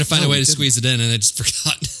 I was trying to find No, a way we to squeeze it in, and I just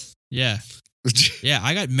forgot. Yeah. didn't. Yeah.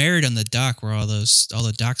 I got married on the dock where all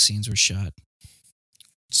the dock scenes were shot.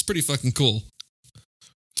 It's pretty fucking cool.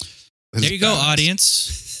 That is There you go, badass.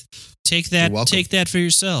 audience. Take You're that. welcome. Take that for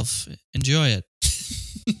yourself. Enjoy it.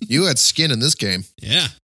 You had skin in this game. Yeah.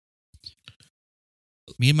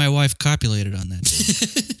 Me and my wife copulated on that.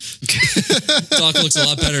 Doc looks a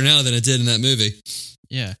lot better now than it did in that movie.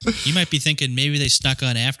 Yeah. You might be thinking maybe they snuck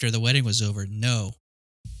on after the wedding was over. No.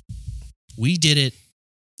 We did it.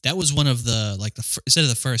 That was one of the, instead of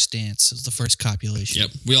the first dance, it was the first copulation.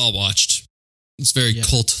 Yep, we all watched. It's very Yeah.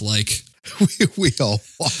 cult-like. we all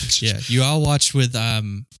watched. Yeah. You all watched with,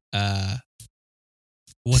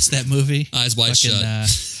 what's that movie? Eyes wide shut.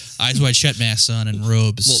 Eyes Wide Shut masks on and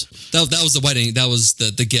robes. Well, that was the wedding. That was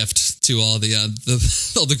the gift to all the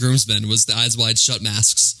all the groomsmen was the eyes wide shut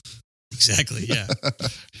masks. Exactly. Yeah.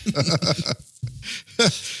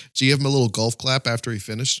 Do you give him a little golf clap after he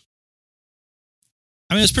finished?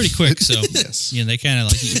 I mean, it was pretty quick. So, Yes. they kind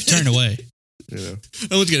of you turned away. Yeah.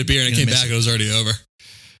 I went to get a beer and I You're came gonna miss back and it was already over.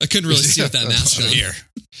 I couldn't really see with that mask on. Here.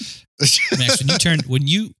 Max, when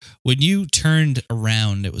you turned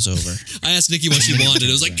around, it was over. I asked Nikki what she wanted.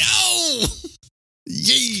 It was like, no!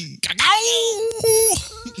 Yay!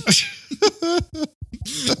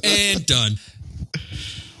 And done.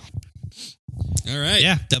 All right.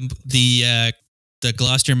 Yeah, the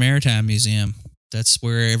Gloucester Maritime Museum. That's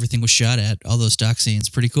where everything was shot at. All those dock scenes,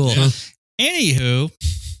 pretty cool. Yeah. Anywho,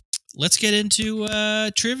 let's get into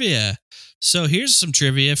trivia. So here's some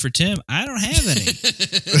trivia for Tim. I don't have any,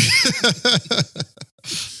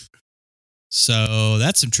 so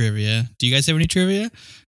that's some trivia. Do you guys have any trivia?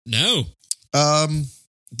 No.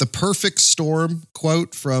 The perfect storm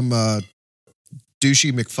quote from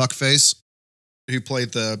Douchey McFuckface, who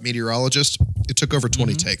played the meteorologist. It took over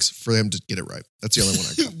 20 takes for him to get it right. That's the only one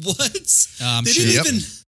I got. What? I'm They sure. didn't Yep. even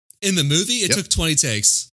in the movie. It Yep. took 20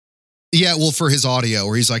 takes. Yeah, well, for his audio,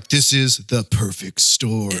 where he's like, "This is the perfect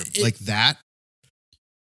storm," like that,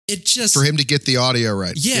 It just for him to get the audio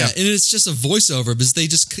right. Yeah, and it's just a voiceover because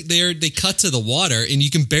they cut to the water and you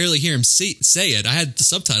can barely hear him say it. I had the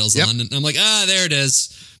subtitles Yep. on and I'm like, there it is.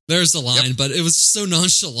 There's the line, but it was so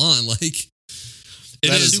nonchalant. Like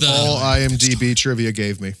That is the all IMDb trivia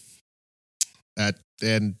gave me.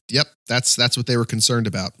 That's what they were concerned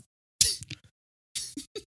about.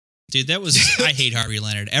 Dude, that was. I hate Harvey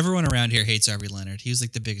Leonard. Everyone around here hates Harvey Leonard. He was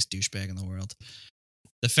like the biggest douchebag in the world.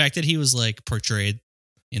 The fact that he was like portrayed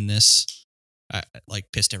in this,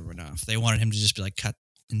 pissed everyone off. They wanted him to just be like cut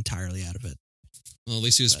entirely out of it. Well, at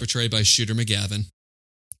least he was portrayed by Shooter McGavin.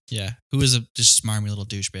 Yeah, who was a just smarmy little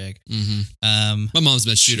douchebag. Mm-hmm. My mom's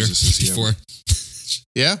met Shooter before.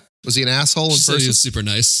 Yeah? Was he an asshole in She said he person? was super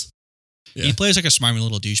nice. Yeah. He plays like a smarmy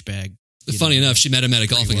little douchebag. Funny enough, she met him at a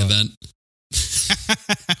golfing event.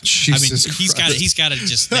 Jesus he's got Christ. to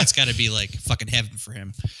just that's got to be like fucking heaven for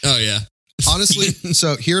him. Oh yeah. Honestly,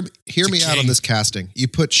 so hear me out on this casting. You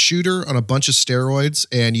put Shooter on a bunch of steroids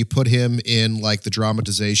and you put him in like the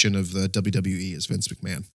dramatization of the WWE as Vince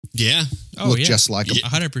McMahon. Yeah. Oh, Look yeah. just like him.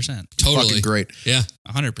 100%. Totally. Fucking great. Yeah.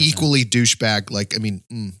 100%. Equally douchebag,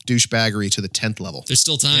 douchebaggery to the 10th level. There's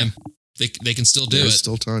still time. They can still do There's it.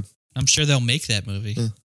 still time. I'm sure they'll make that movie.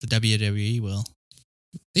 The WWE will.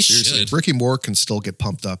 They Seriously, should. Ricky Moore can still get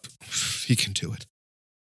pumped up. He can do it.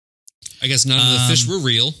 I guess none of the fish were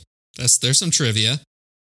real. There's some trivia.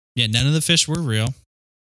 Yeah, none of the fish were real.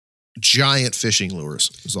 Giant fishing lures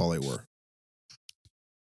is all they were.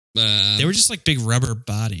 They were just like big rubber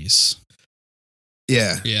bodies.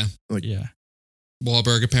 Yeah. Yeah. Yeah.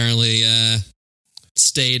 Wahlberg apparently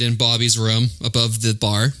stayed in Bobby's room above the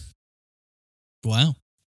bar. Wow.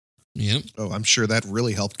 Yep. Oh, I'm sure that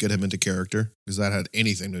really helped get him into character because that had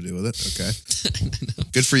anything to do with it. Okay.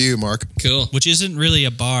 Good for you, Mark. Cool. Which isn't really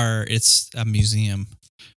a bar, it's a museum.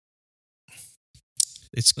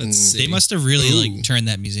 Let's see. They must have really like turned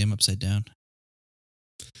that museum upside down.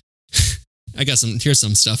 I got here's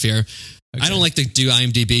some stuff here. Okay. I don't like to do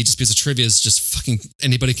IMDb just because the trivia is just fucking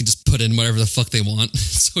anybody can just put in whatever the fuck they want.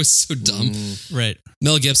 So it's so dumb. Right.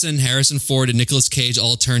 Mel Gibson, Harrison Ford, and Nicolas Cage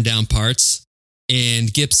all turned down parts.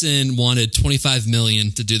 And Gibson wanted $25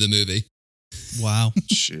 million to do the movie. Wow.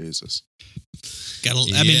 Jesus. I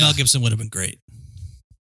mean, Mel Gibson would have been great.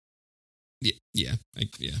 Yeah.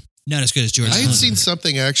 Not as good as George. I had Clooney. seen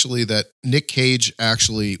something actually that Nick Cage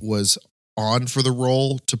actually was on for the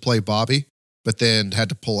role to play Bobby, but then had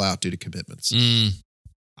to pull out due to commitments.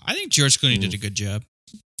 I think George Clooney did a good job.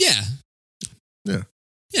 Yeah. Yeah.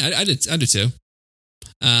 Yeah, I do too.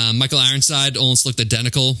 Michael Ironside almost looked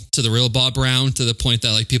identical to the real Bob Brown to the point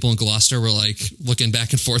that like people in Gloucester were like looking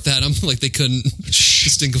back and forth at him like they couldn't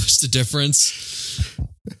distinguish the difference.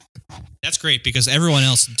 That's great because everyone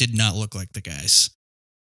else did not look like the guys.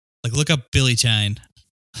 Like look up Billy Tyne.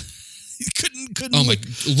 He couldn't. Oh my!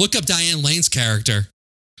 Look up Diane Lane's character.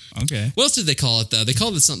 Okay. What else did they call it though? They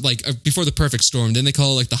called it something like before the Perfect Storm. Didn't they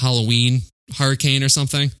call it like the Halloween Hurricane or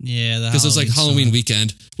something? Yeah, because it was like Halloween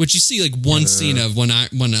weekend, which you see like one scene of when I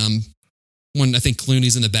think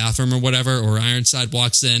Clooney's in the bathroom or whatever, or Ironside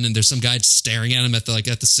walks in and there's some guy staring at him at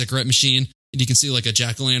the cigarette machine, and you can see like a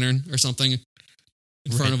jack-o'-lantern or something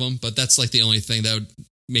in front of him. But that's like the only thing that would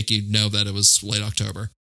make you know that it was late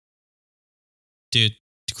October. Dude,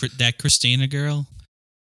 that Christina girl,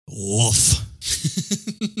 woof.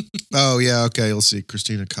 Oh yeah, okay. Let's see,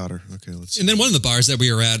 Christina Cotter. Okay, let's see. And then one of the bars that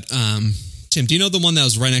we were at, Tim, do you know the one that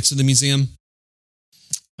was right next to the museum?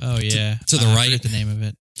 Oh yeah, To the I right? forget the name of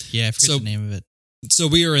it. Yeah, I forget the name of it. So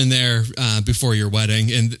we were in there before your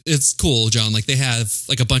wedding, and it's cool, John. Like they have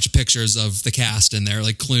like a bunch of pictures of the cast in there,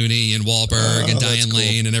 like Clooney and Wahlberg and Diane cool.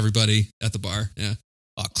 Lane and everybody at the bar. Yeah.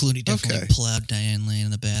 Oh, Clooney definitely plowed Diane Lane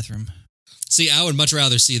in the bathroom. See, I would much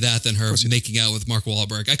rather see that than her making out with Mark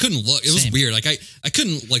Wahlberg. I couldn't look. It was weird. Like I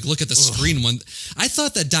couldn't like look at the screen when I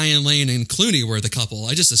thought that Diane Lane and Clooney were the couple.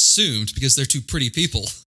 I just assumed because they're two pretty people.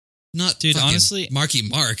 Not dude, honestly, Marky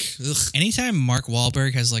Mark. Ugh. Anytime Mark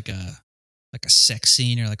Wahlberg has like a sex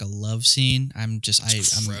scene or like a love scene, I'm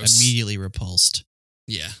immediately repulsed.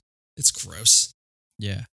 Yeah, it's gross.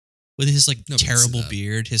 Yeah, with his like Nobody terrible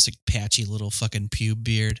beard, his like patchy little fucking pube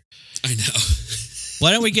beard. I know.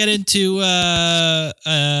 Why don't we get into how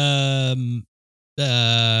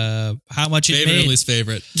much it favorite made? And least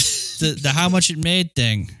favorite. the how much it made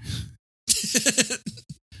thing.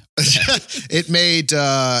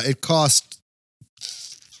 It cost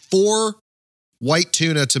 4 white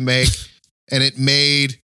tuna to make, and it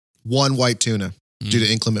made 1 white tuna due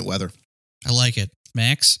to inclement weather. I like it,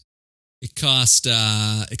 Max. It cost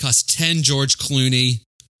 10 George Clooney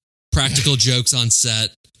practical jokes on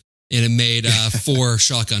set, and it made 4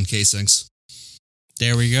 shotgun casings.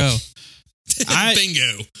 There we go.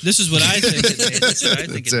 Bingo. This is what I think it made. This is what I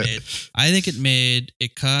think it made. I think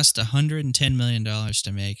it cost $110 million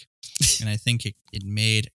to make, and I think it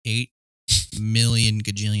made $8 million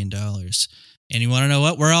gajillion dollars. And you want to know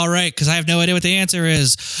what? We're all right, because I have no idea what the answer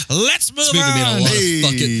is. Let's move This movie on. made a lot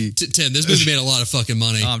of fucking Tim. This movie made a lot of fucking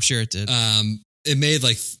money. Oh, I'm sure it did. It made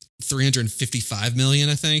like $355 million,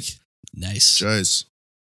 I think. Nice. Jeez.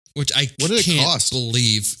 Which I What did it can't cost?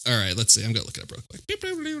 believe. All right, let's see. I'm gonna look it up real quick.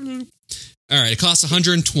 All right, it cost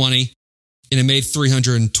 120, and it made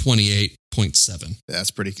 328. 0.7.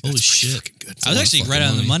 That's pretty. Holy That's pretty shit. fucking good. I was actually fucking right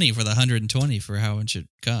on the money. money for the 120 for how much it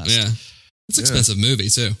cost. Yeah. It's an expensive movie,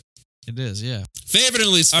 too. It is, yeah. Favorite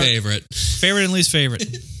and least favorite. Favorite and least favorite.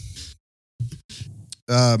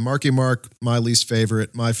 Marky Mark, my least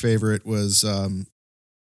favorite. My favorite was,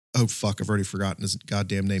 oh fuck, I've already forgotten his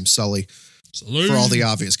goddamn name, Sully. For all the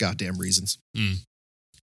obvious goddamn reasons.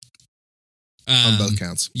 On both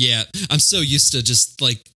counts. Yeah. I'm so used to just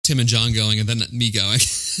like Tim and John going and then me going.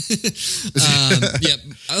 Yeah.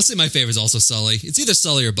 I'll say my favorite is also Sully. It's either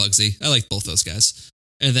Sully or Bugsy. I like both those guys.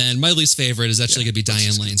 And then my least favorite is actually going to be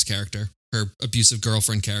Diane Lane's character, her abusive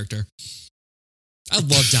girlfriend character. I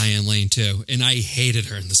love Diane Lane too, and I hated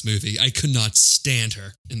her in this movie. I could not stand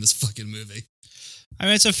her in this fucking movie. I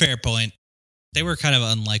mean, it's a fair point. They were kind of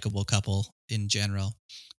an unlikable couple in general,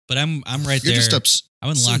 but I'm right You're there. just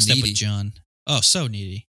I'm in so lockstep needy. with John. Oh, so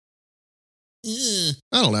needy. Ugh,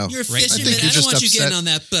 I don't know. you're a Right. fisherman. I think I, you're don't just want you upset. getting on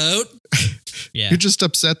that boat. Yeah. You're just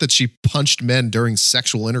upset that she punched men during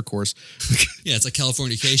sexual intercourse. Yeah, it's like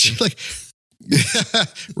Californication. Like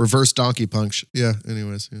reverse donkey punch. Yeah.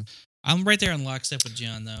 Anyways. Yeah. I'm right there in lockstep with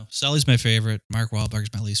John, though. Sully's my favorite. Mark Wahlberg's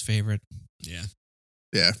my least favorite. Yeah.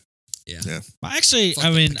 Yeah. Well, actually, Fuck I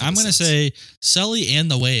that mean, pickle I'm going to sucks. say Sully and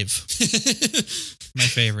The Wave, my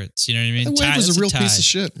favorites. You know what I mean? That wave was a real piece of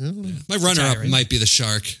shit. I don't know. My runner-up Right? might be the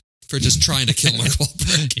shark for just trying to kill Mark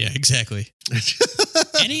Wahlberg. Yeah, exactly.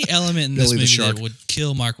 Any element in Billy the this movie Shark. that would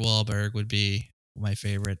kill Mark Wahlberg would be my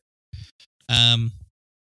favorite. All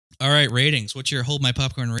right, ratings. What's your Hold My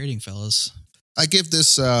Popcorn rating, fellas? I give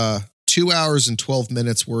this 2 hours and 12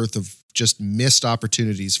 minutes worth of just missed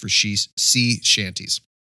opportunities for sea shanties.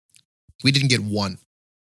 We didn't get one.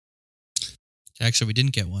 Actually, we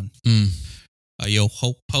didn't get one. Hmm. A yo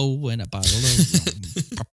ho po and a bottle of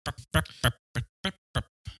rum.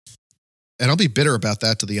 And I'll be bitter about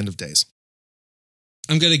that to the end of days.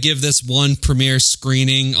 I'm going to give this one premiere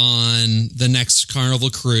screening on the next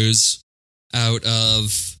Carnival Cruise out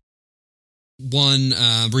of one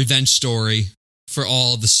revenge story for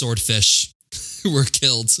all the swordfish who were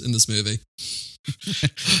killed in this movie.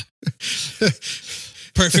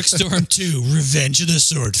 Perfect Storm 2, Revenge of the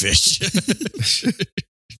Swordfish.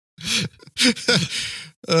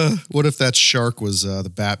 What if that shark was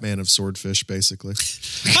the Batman of swordfish, basically?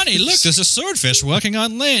 Honey, look, there's a swordfish walking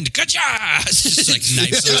on land. Gotcha! It's just like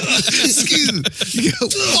knives out. Excuse me. You go,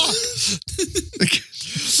 fuck.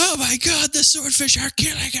 Oh my God, the swordfish are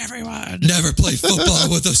killing everyone. Never play football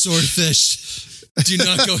with a swordfish. Do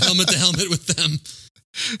not go helmet to helmet with them.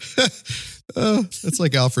 That's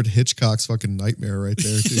like Alfred Hitchcock's fucking nightmare right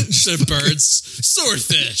there, dude. Instead of birds,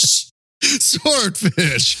 swordfish.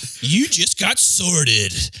 Swordfish. You just got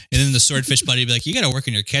sworded. And then the swordfish buddy would be like, you got to work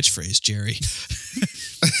on your catchphrase, Jerry.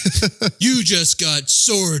 You just got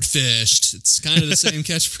swordfished. It's kind of the same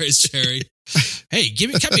catchphrase, Jerry. Hey,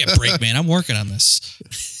 cut me a break, man. I'm working on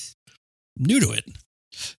this. I'm new to it.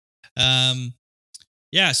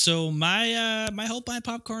 Yeah, so my Hold My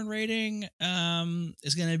Popcorn rating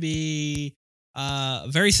is going to be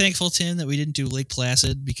very thankful, Tim, that we didn't do Lake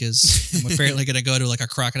Placid because I'm apparently going to go to like a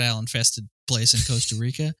crocodile infested place in Costa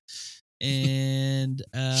Rica, and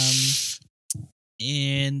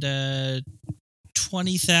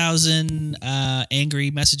 20,000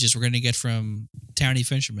 angry messages we're going to get from townie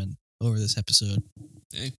fishermen over this episode.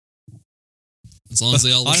 As long as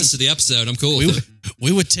they all listen to the episode, I'm cool with it.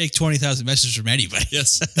 We would take 20,000 messages from anybody.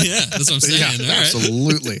 Yes. Yeah, that's what I'm saying. Yeah, All right.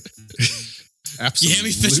 absolutely. You Absolutely. hear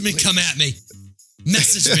me, fishermen? Come at me.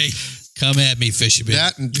 Message me. Come at me, fisherman.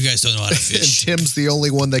 That and- You guys don't know how to And fish. Tim's the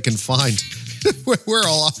only one they can find. We're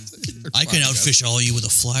all off. I can outfish all you with a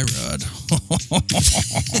fly rod.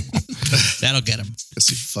 That'll get him.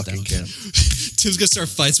 Yes, you fucking That'll can. Tim's gonna start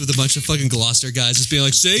fights with a bunch of fucking Gloucester guys, just being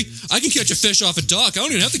like, "See, I can catch a fish off a dock. I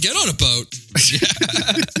don't even have to get on a boat."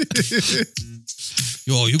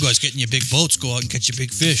 Yo, you guys getting your big boats? Go out and catch your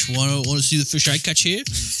big fish. Want to see the fish I catch here?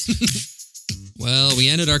 Well, we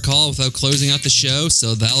ended our call without closing out the show,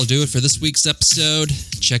 so that'll do it for this week's episode.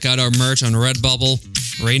 Check out our merch on Redbubble,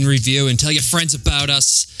 rate and review, and tell your friends about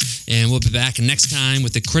us. And we'll be back next time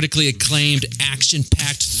with the critically acclaimed,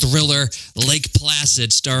 action-packed thriller Lake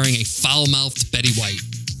Placid, starring a foul-mouthed Betty White.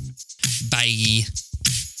 Bye.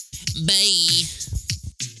 Bye.